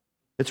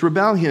 It's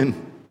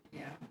rebellion.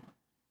 Yeah.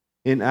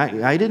 And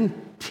I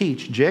didn't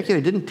teach, Jackie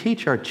and I didn't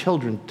teach our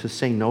children to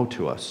say no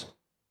to us.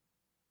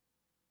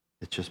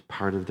 It's just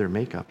part of their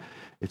makeup.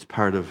 It's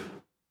part of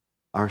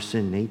our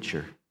sin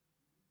nature.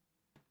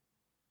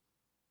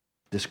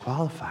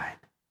 Disqualified.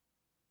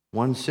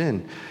 One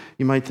sin.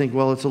 You might think,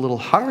 well, it's a little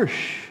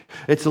harsh.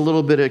 It's a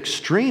little bit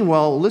extreme.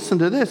 Well, listen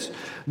to this.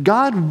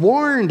 God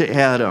warned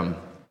Adam.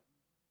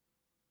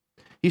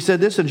 He said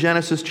this in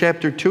Genesis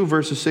chapter 2,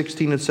 verses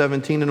 16 and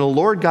 17. "And the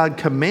Lord God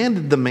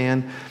commanded the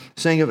man,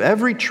 saying, Of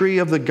every tree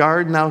of the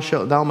garden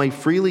thou may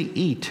freely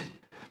eat.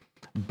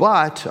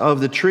 But of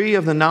the tree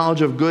of the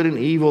knowledge of good and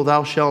evil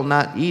thou shalt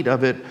not eat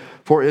of it,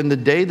 for in the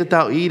day that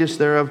thou eatest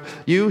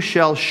thereof you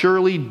shall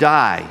surely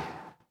die."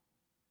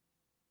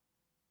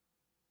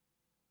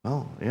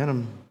 Well,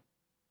 Adam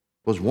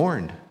was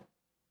warned.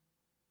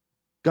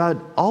 God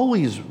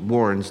always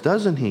warns,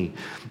 doesn't he?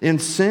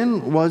 And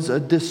sin was a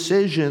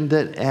decision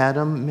that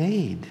Adam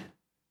made.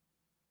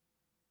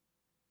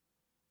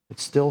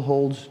 It still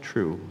holds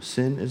true.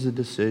 Sin is a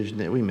decision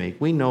that we make.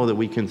 We know that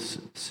we can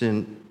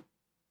sin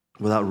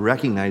without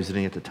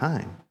recognizing it at the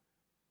time.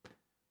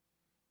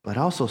 But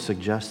also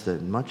suggests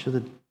that much of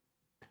the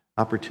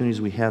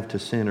opportunities we have to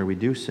sin or we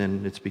do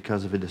sin, it's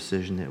because of a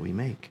decision that we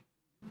make.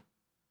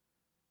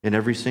 And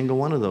every single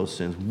one of those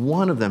sins,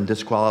 one of them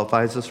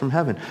disqualifies us from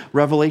heaven.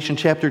 Revelation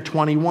chapter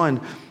 21,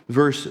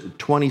 verse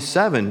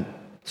 27,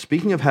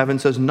 speaking of heaven,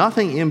 says,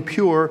 "Nothing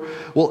impure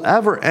will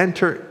ever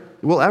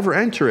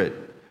enter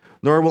it,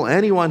 nor will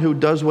anyone who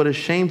does what is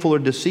shameful or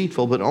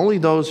deceitful, but only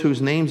those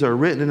whose names are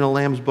written in the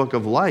Lamb's book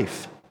of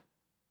life."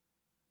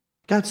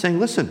 God's saying,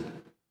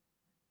 listen,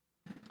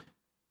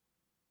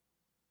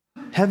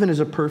 heaven is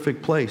a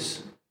perfect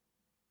place.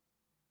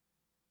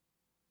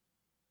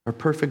 Our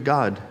perfect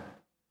God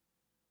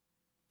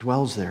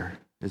dwells there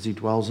as he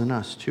dwells in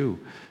us too.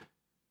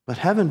 But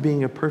heaven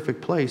being a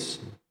perfect place,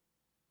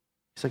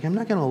 he's like, I'm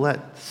not going to let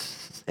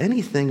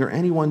anything or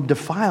anyone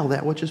defile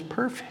that which is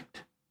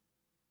perfect.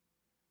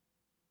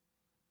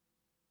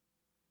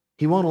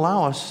 He won't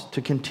allow us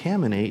to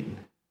contaminate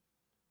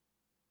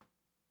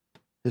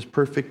his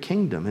perfect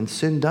kingdom, and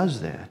sin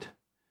does that.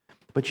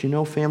 But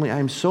family,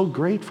 I'm so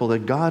grateful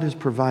that God has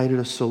provided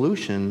a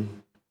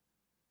solution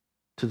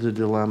to the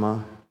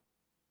dilemma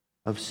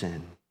of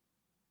sin.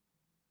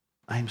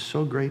 I'm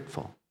so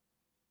grateful.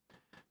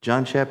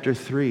 John chapter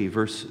 3,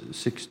 verse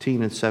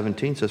 16 and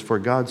 17 says, "For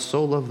God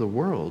so loved the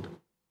world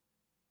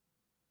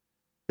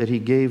that he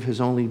gave his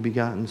only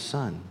begotten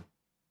Son,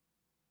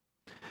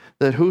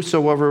 that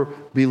whosoever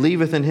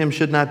believeth in him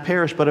should not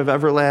perish, but have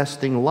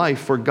everlasting life.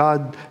 For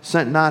God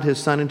sent not his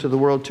Son into the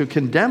world to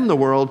condemn the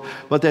world,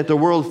 but that the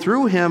world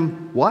through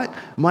him," what?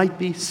 "Might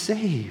be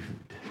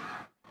saved."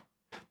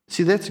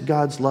 See, that's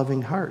God's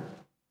loving heart.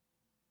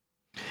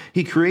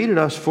 He created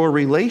us for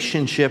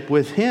relationship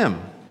with him.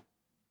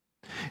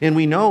 And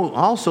we know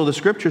also, the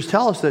scriptures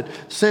tell us that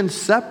sin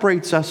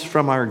separates us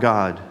from our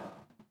God.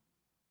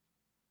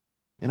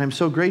 And I'm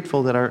so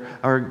grateful that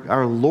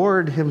our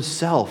Lord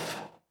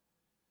himself,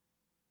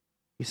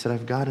 he said,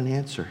 I've got an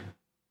answer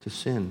to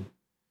sin.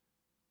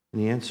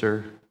 And the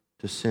answer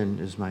to sin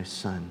is my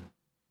Son.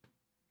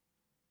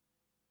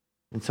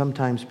 And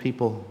sometimes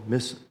people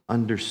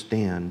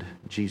misunderstand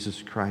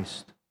Jesus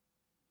Christ.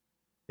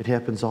 It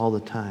happens all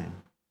the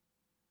time.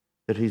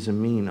 That he's a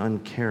mean,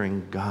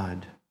 uncaring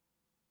God.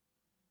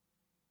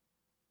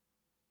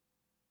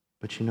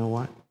 But you know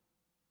what?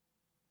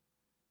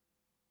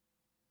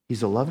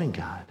 He's a loving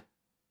God.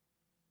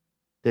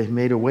 That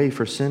made a way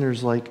for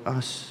sinners like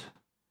us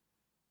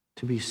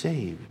to be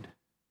saved.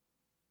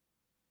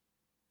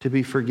 To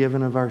be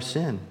forgiven of our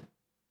sin.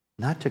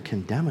 not to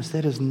condemn us.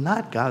 That is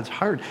not God's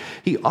heart.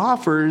 He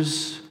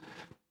offers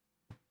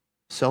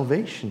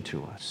salvation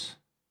to us.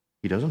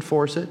 He doesn't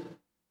force it.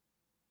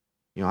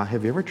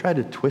 Have you ever tried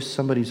to twist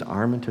somebody's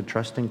arm into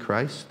trusting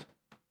Christ?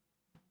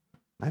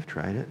 I've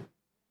tried it.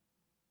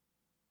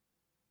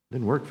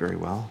 Didn't work very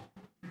well.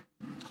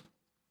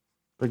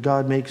 But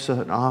God makes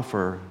an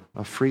offer,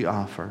 a free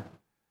offer,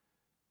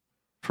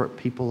 for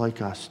people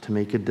like us to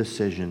make a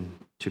decision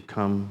to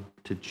come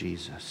to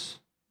Jesus,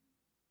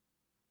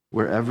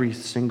 where every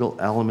single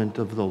element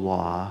of the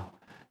law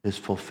is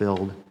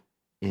fulfilled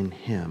in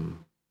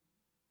him.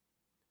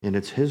 And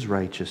it's his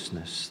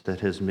righteousness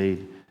that has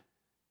made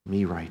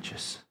me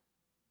righteous.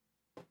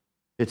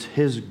 It's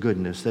his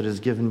goodness that has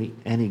given me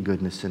any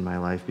goodness in my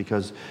life,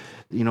 because,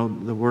 the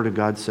Word of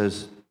God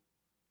says,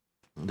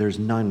 there's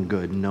none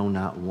good, no,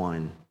 not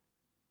one.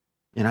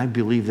 And I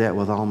believe that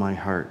with all my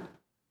heart,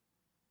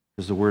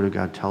 because the Word of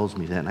God tells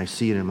me that, and I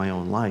see it in my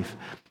own life.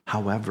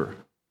 However,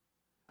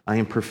 I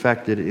am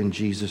perfected in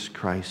Jesus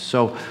Christ.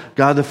 So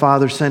God the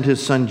Father sent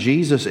his Son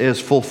Jesus as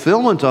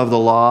fulfillment of the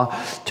law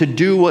to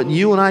do what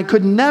you and I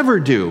could never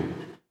do.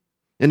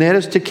 And that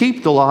is to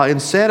keep the law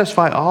and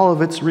satisfy all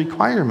of its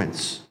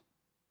requirements.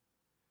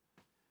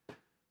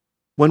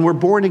 When we're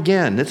born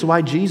again, that's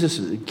why Jesus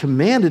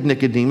commanded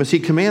Nicodemus. He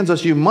commands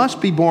us, you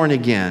must be born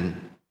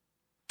again.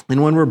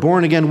 And when we're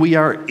born again, we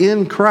are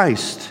in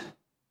Christ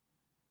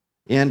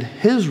and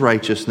his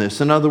righteousness.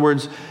 In other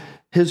words,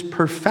 his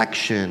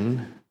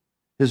perfection,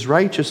 his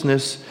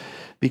righteousness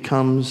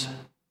becomes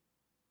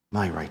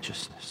my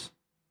righteousness.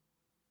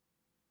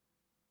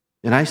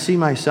 And I see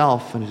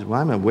myself, and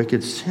I'm a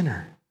wicked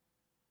sinner.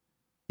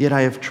 Yet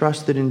I have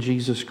trusted in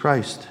Jesus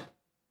Christ.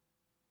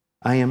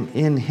 I am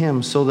in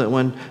him, so that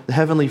when the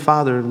Heavenly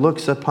Father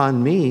looks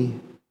upon me,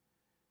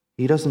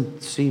 he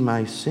doesn't see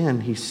my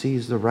sin. He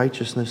sees the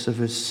righteousness of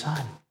his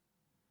Son.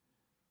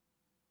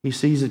 He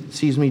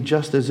sees me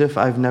just as if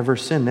I've never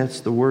sinned.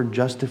 That's the word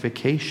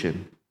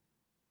justification.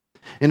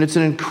 And it's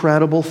an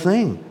incredible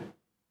thing.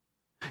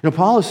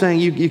 Paul is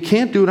saying you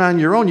can't do it on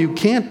your own. You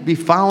can't be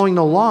following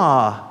the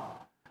law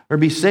or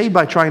be saved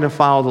by trying to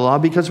follow the law,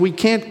 because we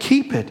can't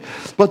keep it.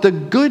 But the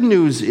good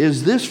news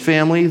is this,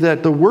 family,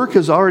 that the work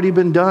has already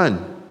been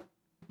done.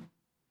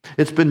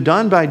 It's been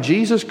done by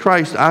Jesus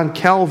Christ on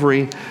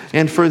Calvary.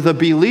 And for the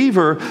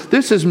believer,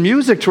 this is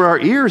music to our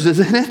ears,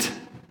 isn't it?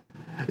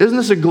 Isn't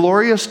this a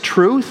glorious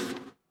truth?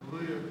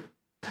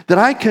 That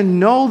I can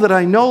know that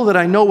I know that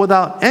I know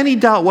without any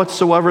doubt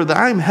whatsoever that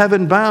I'm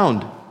heaven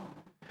bound.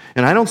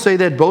 And I don't say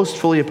that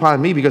boastfully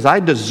upon me, because I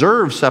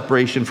deserve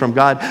separation from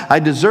God. I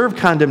deserve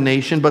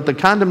condemnation, but the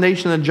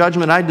condemnation and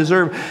judgment I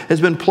deserve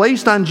has been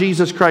placed on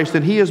Jesus Christ.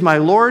 And he is my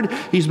Lord,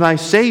 he's my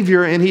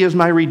Savior, and he is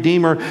my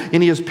Redeemer.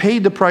 And he has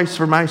paid the price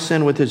for my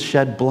sin with his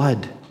shed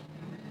blood.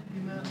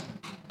 Amen.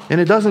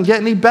 And it doesn't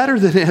get any better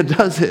than that,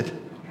 does it?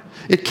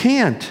 It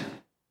can't.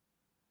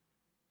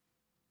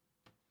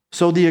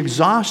 So the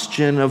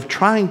exhaustion of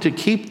trying to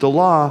keep the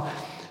law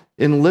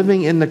and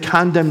living in the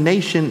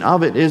condemnation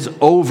of it is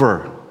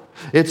over.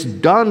 It's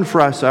done for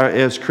us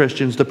as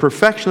Christians. The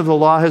perfection of the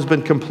law has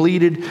been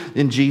completed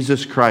in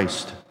Jesus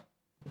Christ.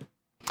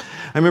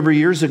 I remember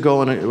years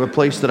ago in a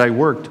place that I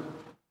worked,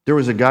 there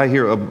was a guy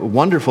here, a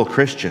wonderful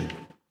Christian.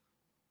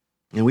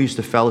 And we used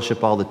to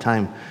fellowship all the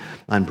time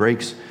on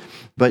breaks.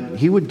 But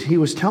he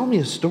was telling me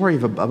a story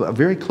of a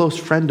very close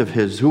friend of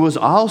his who was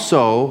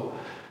also,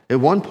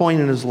 at one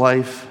point in his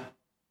life,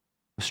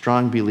 a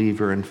strong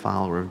believer and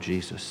follower of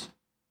Jesus.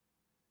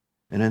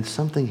 And then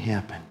something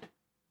happened.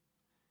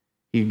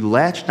 He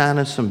latched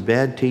onto some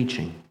bad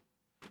teaching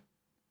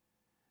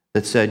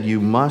that said you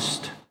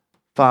must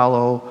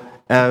follow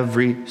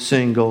every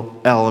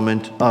single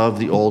element of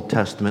the Old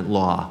Testament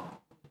law.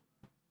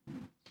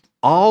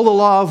 All the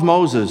law of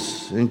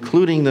Moses,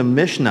 including the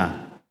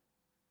Mishnah.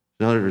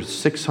 There's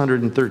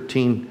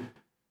 613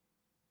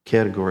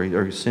 categories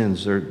or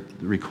sins or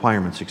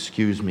requirements,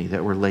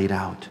 that were laid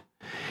out.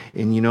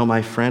 And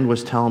my friend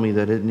was telling me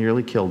that it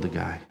nearly killed the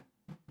guy.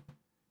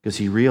 Because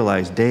he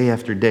realized day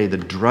after day the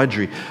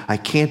drudgery. I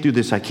can't do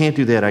this, I can't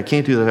do that, I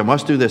can't do that, I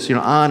must do this,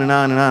 on and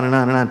on and on and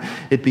on and on.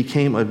 It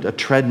became a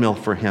treadmill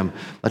for him.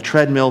 A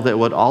treadmill that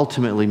would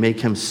ultimately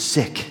make him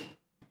sick.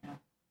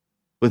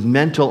 With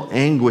mental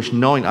anguish,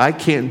 knowing I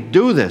can't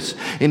do this.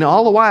 And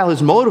all the while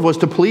his motive was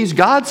to please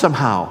God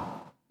somehow.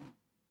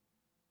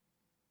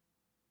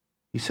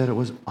 He said it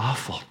was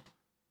awful.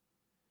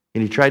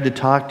 And he tried to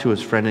talk to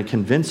his friend and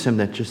convince him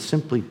that just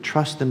simply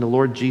trust in the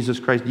Lord Jesus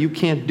Christ. You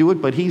can't do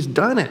it, but he's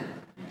done it.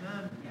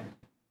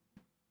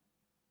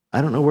 I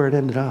don't know where it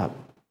ended up.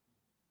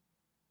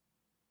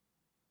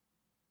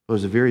 It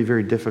was a very,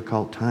 very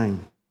difficult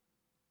time.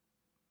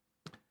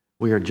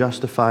 We are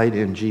justified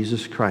in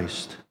Jesus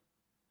Christ.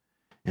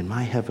 And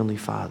my Heavenly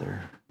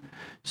Father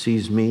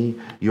sees me,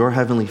 your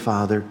Heavenly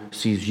Father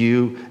sees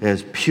you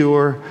as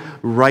pure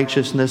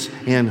righteousness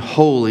and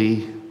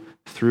holy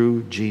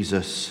through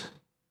Jesus.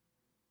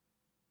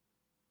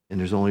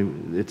 And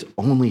it's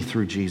only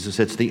through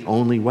Jesus. It's the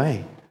only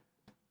way.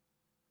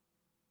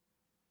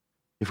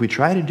 If we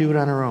try to do it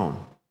on our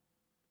own,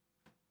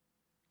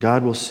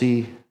 God will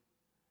see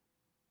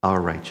our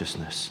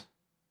righteousness.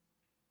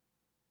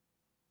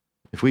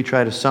 If we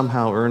try to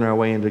somehow earn our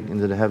way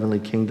into the heavenly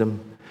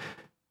kingdom,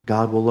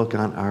 God will look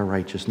on our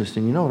righteousness.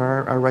 And you know what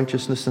our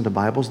righteousness in the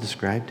Bible is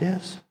described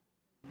as?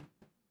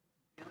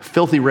 A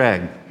filthy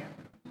rag.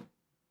 Can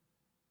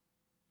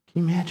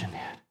you imagine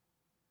that?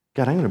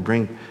 God, I'm going to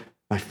bring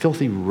my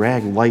filthy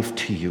rag life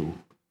to you.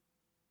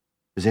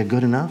 Is that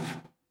good enough?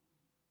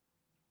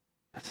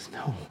 God says,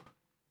 no.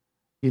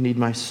 You need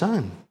my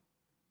son.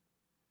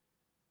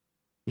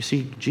 You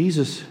see,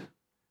 Jesus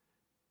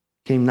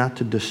came not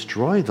to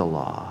destroy the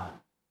law,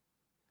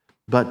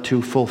 but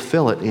to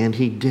fulfill it, and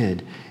he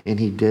did. And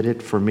he did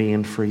it for me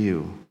and for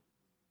you.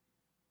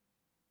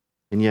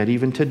 And yet,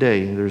 even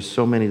today, there's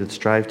so many that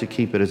strive to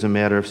keep it as a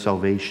matter of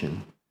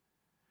salvation.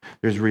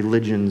 There's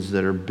religions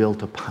that are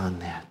built upon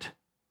that,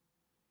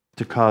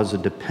 to cause a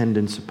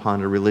dependence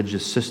upon a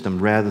religious system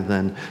rather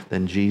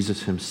than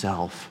Jesus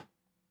himself.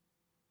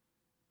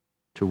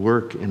 To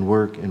work and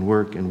work and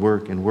work and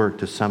work and work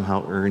to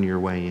somehow earn your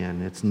way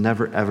in. It's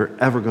never, ever,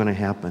 ever going to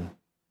happen.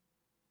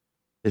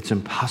 It's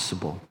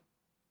impossible.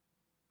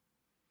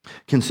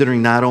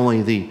 Considering not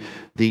only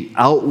the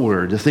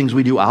outward, the things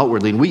we do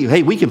outwardly, and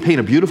we can paint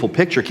a beautiful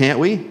picture, can't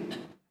we?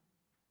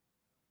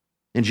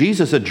 And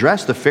Jesus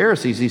addressed the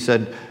Pharisees. He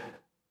said,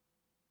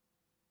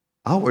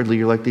 outwardly,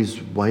 you're like these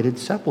whited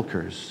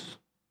sepulchres,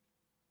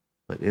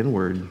 but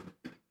inward,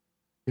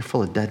 you're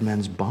full of dead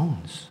men's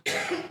bones.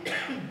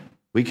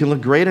 We can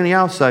look great on the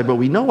outside, but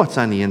we know what's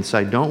on the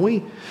inside, don't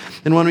we?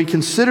 And when we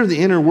consider the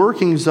inner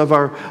workings of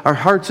our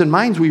hearts and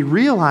minds, we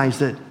realize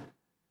that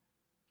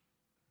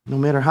no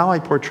matter how I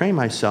portray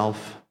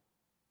myself,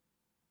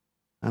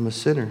 I'm a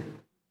sinner.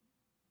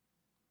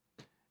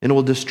 And it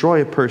will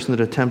destroy a person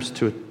that attempts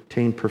to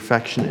attain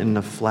perfection in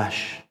the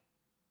flesh.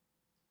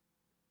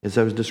 As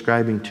I was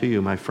describing to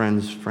you, my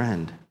friend's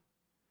friend.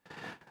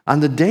 On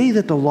the day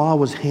that the law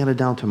was handed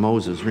down to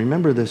Moses,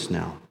 remember this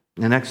now,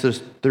 in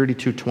Exodus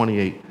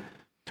 32:28.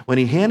 When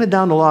he handed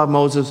down the law of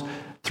Moses,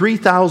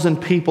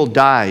 3,000 people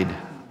died.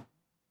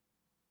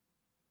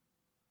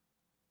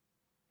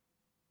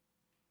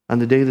 On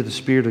the day that the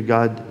Spirit of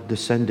God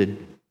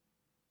descended,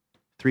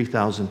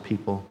 3,000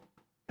 people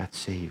got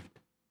saved.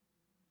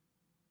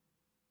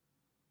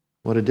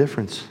 What a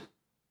difference.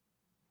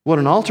 What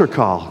an altar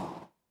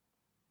call.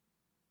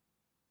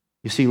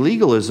 You see,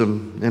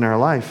 legalism in our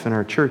life, in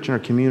our church, in our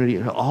community,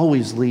 it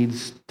always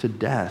leads to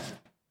death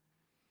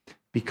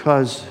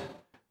because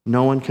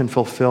no one can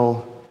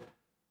fulfill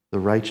the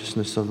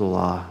righteousness of the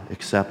law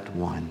except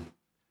one,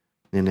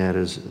 and that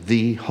is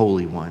the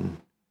Holy One,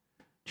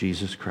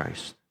 Jesus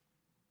Christ.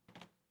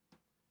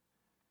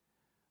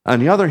 On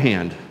the other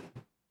hand,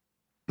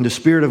 the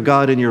Spirit of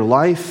God in your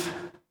life,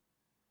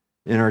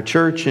 in our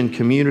church and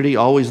community,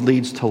 always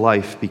leads to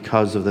life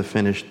because of the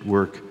finished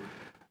work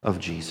of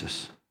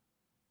Jesus.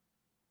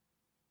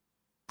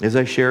 As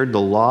I shared, the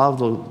law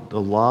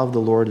of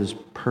the Lord is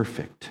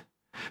perfect,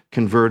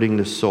 converting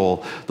the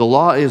soul. The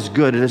law is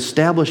good. It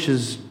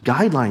establishes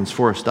guidelines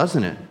for us,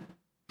 doesn't it?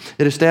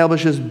 It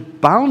establishes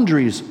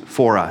boundaries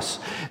for us.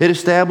 It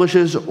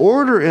establishes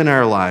order in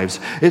our lives.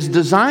 It's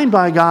designed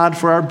by God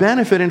for our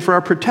benefit and for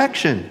our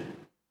protection.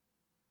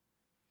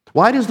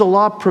 Why does the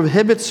law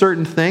prohibit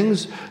certain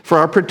things? For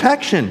our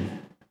protection,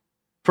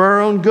 for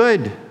our own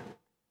good.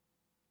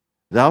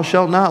 Thou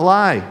shalt not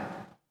lie.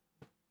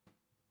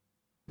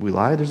 We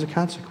lie, there's a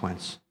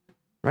consequence,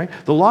 right?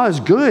 The law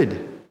is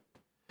good.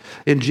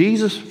 And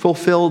Jesus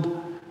fulfilled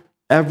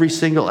every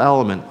single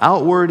element,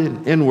 outward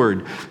and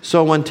inward.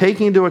 So when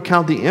taking into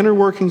account the inner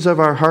workings of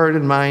our heart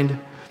and mind,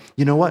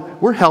 you know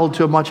what? We're held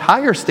to a much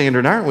higher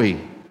standard, aren't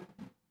we?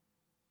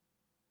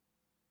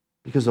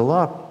 Because the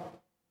law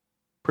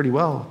pretty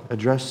well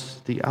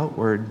addressed the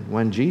outward.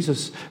 When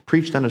Jesus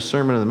preached on the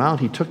Sermon on the Mount,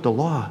 he took the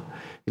law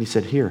and he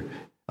said, here,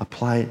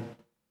 apply it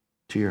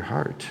to your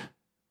heart.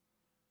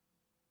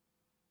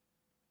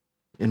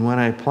 And when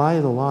I apply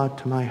the law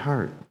to my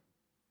heart,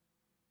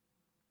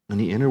 and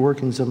the inner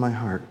workings of my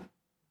heart,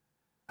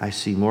 I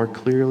see more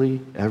clearly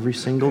every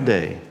single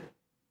day.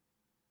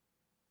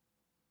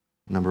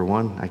 Number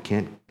one, I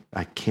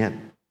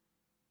can't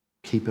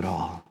keep it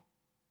all.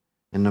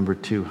 And number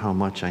two, how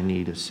much I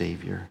need a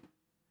Savior.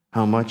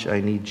 How much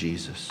I need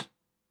Jesus.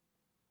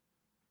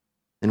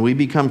 And we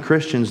become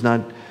Christians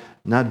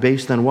not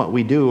based on what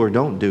we do or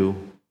don't do,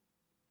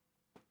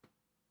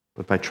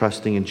 but by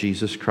trusting in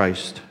Jesus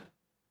Christ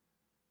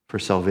for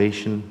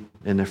salvation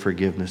and the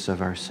forgiveness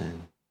of our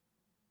sin.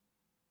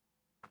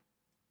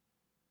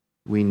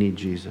 We need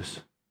Jesus.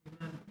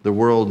 The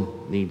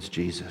world needs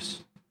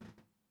Jesus.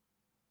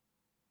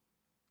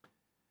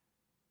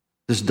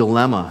 This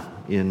dilemma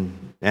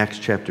in Acts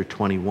chapter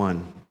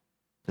 21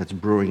 that's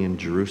brewing in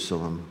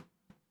Jerusalem,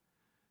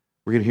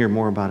 we're going to hear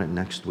more about it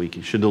next week.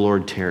 Should the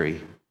Lord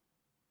tarry.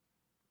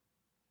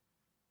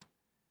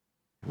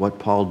 What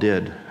Paul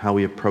did, how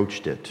he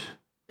approached it,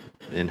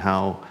 and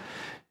how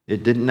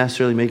it didn't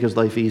necessarily make his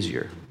life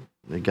easier.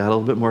 It got a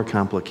little bit more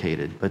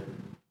complicated, but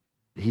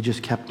he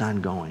just kept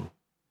on going.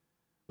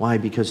 Why?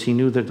 Because he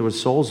knew that there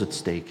was souls at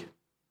stake.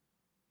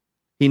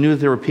 He knew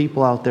that there were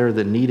people out there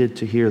that needed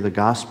to hear the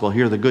gospel,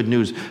 hear the good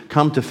news,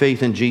 come to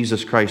faith in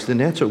Jesus Christ. And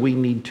that's what we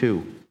need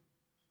too.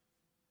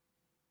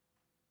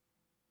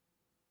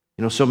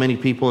 You know, so many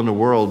people in the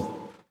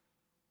world,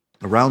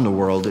 around the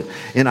world,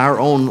 in our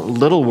own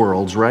little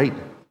worlds, right,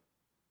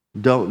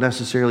 don't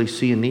necessarily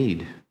see a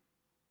need.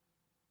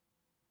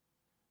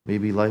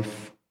 Maybe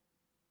life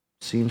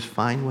seems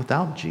fine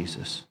without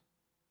Jesus.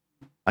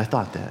 I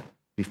thought that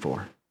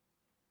before.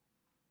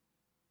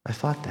 I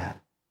thought that.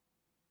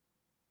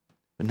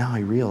 But now I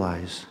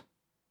realize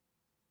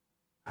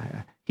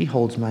He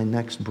holds my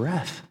next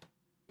breath.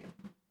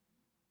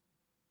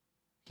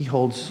 He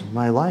holds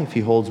my life.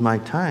 He holds my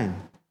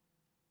time.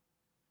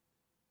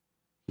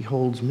 He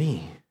holds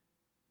me.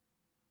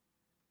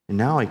 And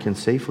now I can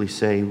safely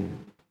say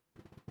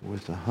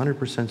with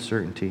 100%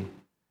 certainty,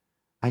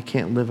 I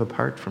can't live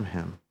apart from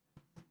Him,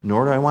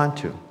 nor do I want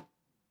to.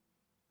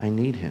 I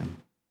need Him.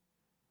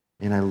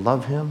 And I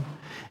love Him,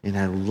 and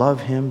I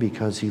love Him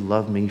because He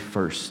loved me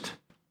first.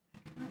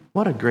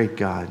 What a great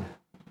God.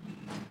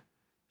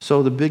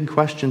 So the big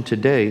question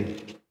today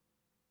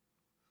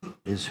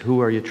is, who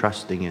are you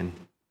trusting in?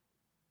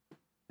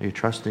 Are you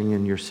trusting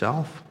in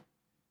yourself?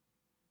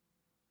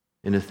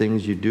 In the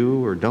things you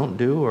do or don't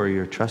do? Or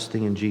you're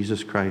trusting in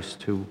Jesus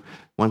Christ, who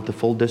went the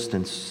full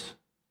distance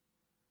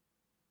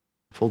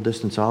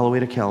all the way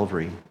to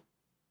Calvary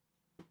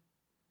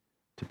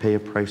to pay a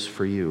price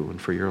for you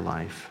and for your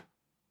life?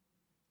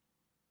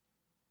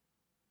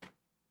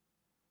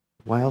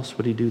 Why else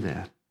would He do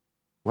that?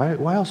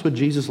 Why else would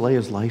Jesus lay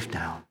His life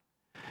down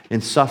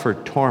and suffer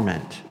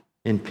torment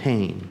and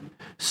pain,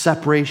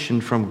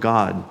 separation from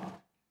God?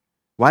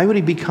 Why would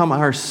He become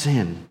our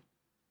sin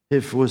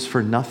if it was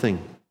for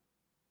nothing?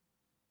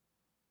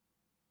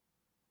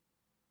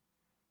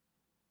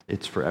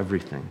 It's for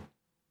everything.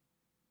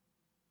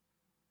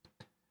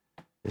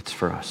 It's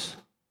for us.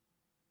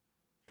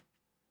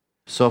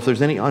 So if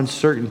there's any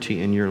uncertainty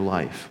in your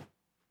life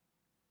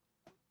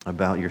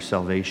about your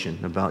salvation,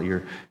 about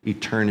your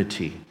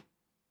eternity,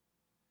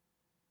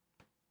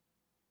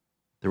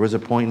 there was a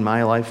point in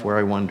my life where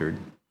I wondered,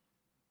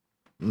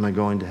 am I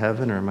going to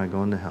heaven or am I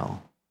going to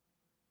hell?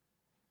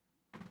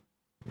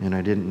 And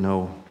I didn't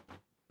know,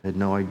 had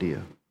no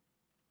idea.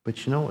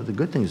 But you know, the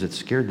good thing is it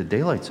scared the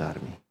daylights out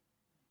of me.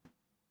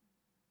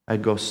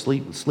 I'd go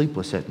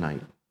sleepless at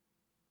night,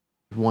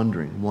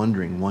 wondering.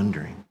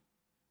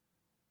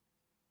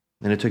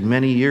 And it took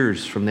many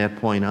years from that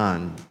point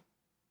on,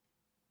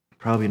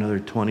 probably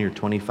another 20 or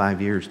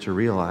 25 years, to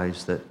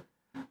realize that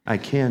I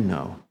can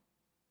know.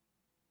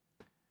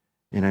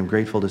 And I'm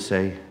grateful to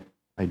say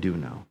I do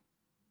know,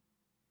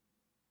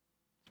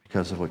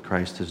 because of what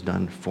Christ has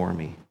done for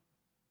me,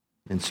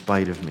 in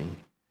spite of me.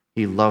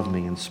 He loved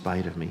me in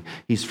spite of me.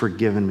 He's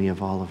forgiven me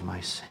of all of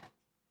my sin.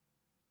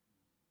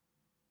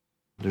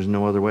 There's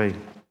no other way.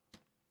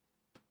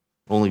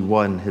 Only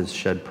one has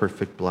shed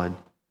perfect blood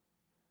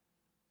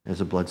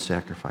as a blood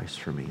sacrifice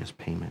for me, as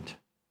payment.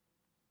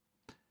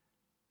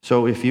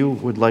 So if you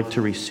would like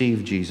to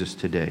receive Jesus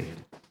today,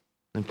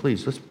 then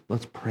please,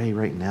 let's pray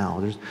right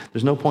now.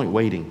 There's no point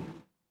waiting.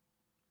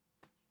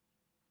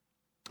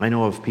 I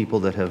know of people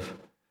that have,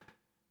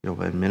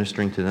 been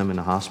ministering to them in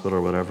a hospital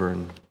or whatever,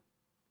 and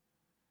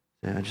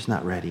they're just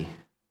not ready.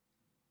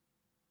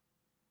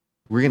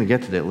 We're going to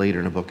get to that later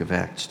in the book of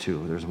Acts,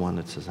 too. There's one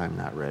that says, I'm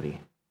not ready.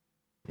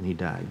 And he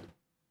died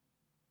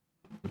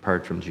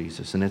apart from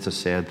Jesus. And it's a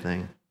sad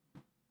thing.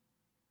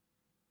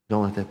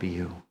 Don't let that be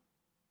you.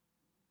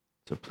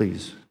 So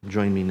please,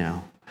 join me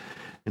now.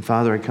 And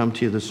Father, I come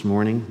to you this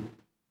morning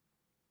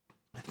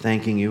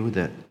thanking you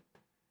that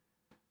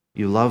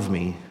you love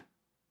me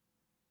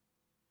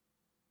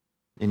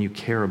and you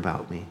care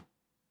about me.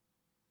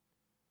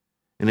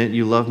 And that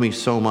you love me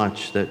so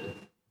much that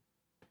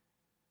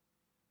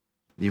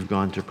you've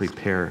gone to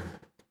prepare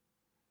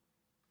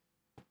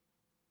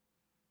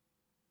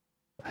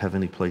a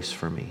heavenly place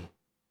for me.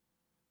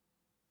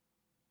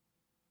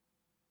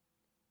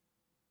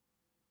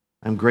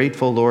 I'm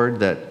grateful, Lord,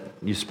 that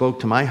you spoke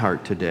to my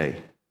heart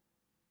today.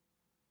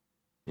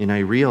 And I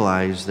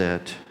realize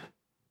that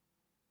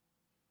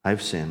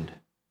I've sinned,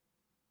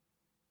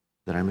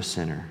 that I'm a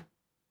sinner,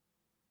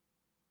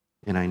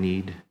 and I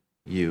need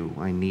you.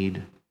 I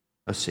need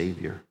a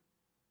Savior.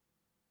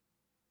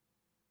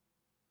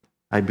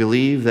 I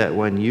believe that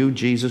when you,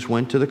 Jesus,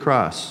 went to the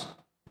cross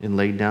and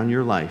laid down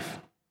your life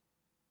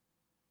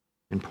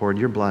and poured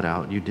your blood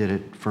out, you did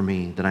it for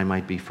me, that I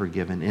might be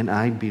forgiven. And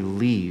I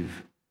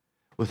believe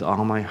with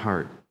all my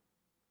heart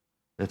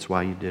that's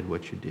why you did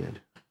what you did.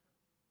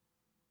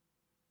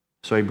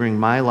 So I bring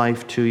my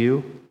life to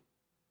you.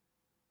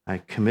 I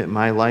commit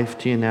my life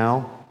to you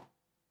now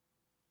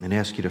and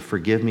ask you to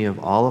forgive me of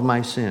all of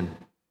my sin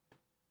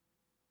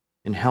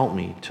and help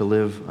me to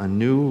live a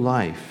new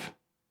life,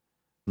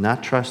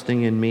 not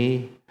trusting in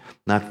me,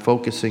 not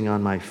focusing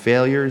on my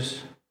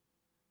failures,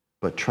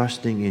 but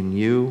trusting in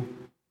you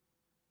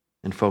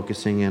and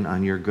focusing in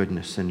on your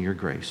goodness and your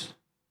grace.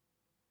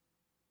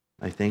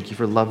 I thank you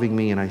for loving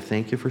me, and I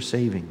thank you for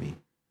saving me.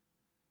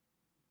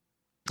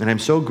 And I'm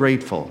so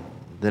grateful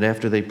that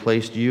after they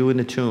placed you in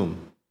the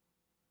tomb,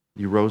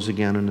 You rose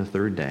again on the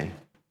third day,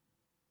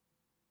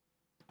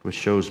 which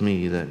shows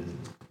me that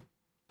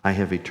I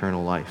have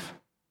eternal life,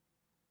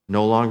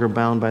 no longer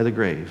bound by the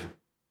grave,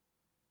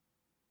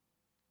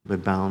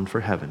 but bound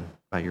for heaven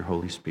by your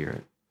Holy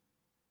Spirit.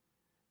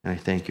 And I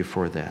thank you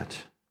for that.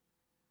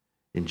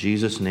 In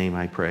Jesus' name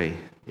I pray,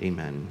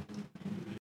 amen.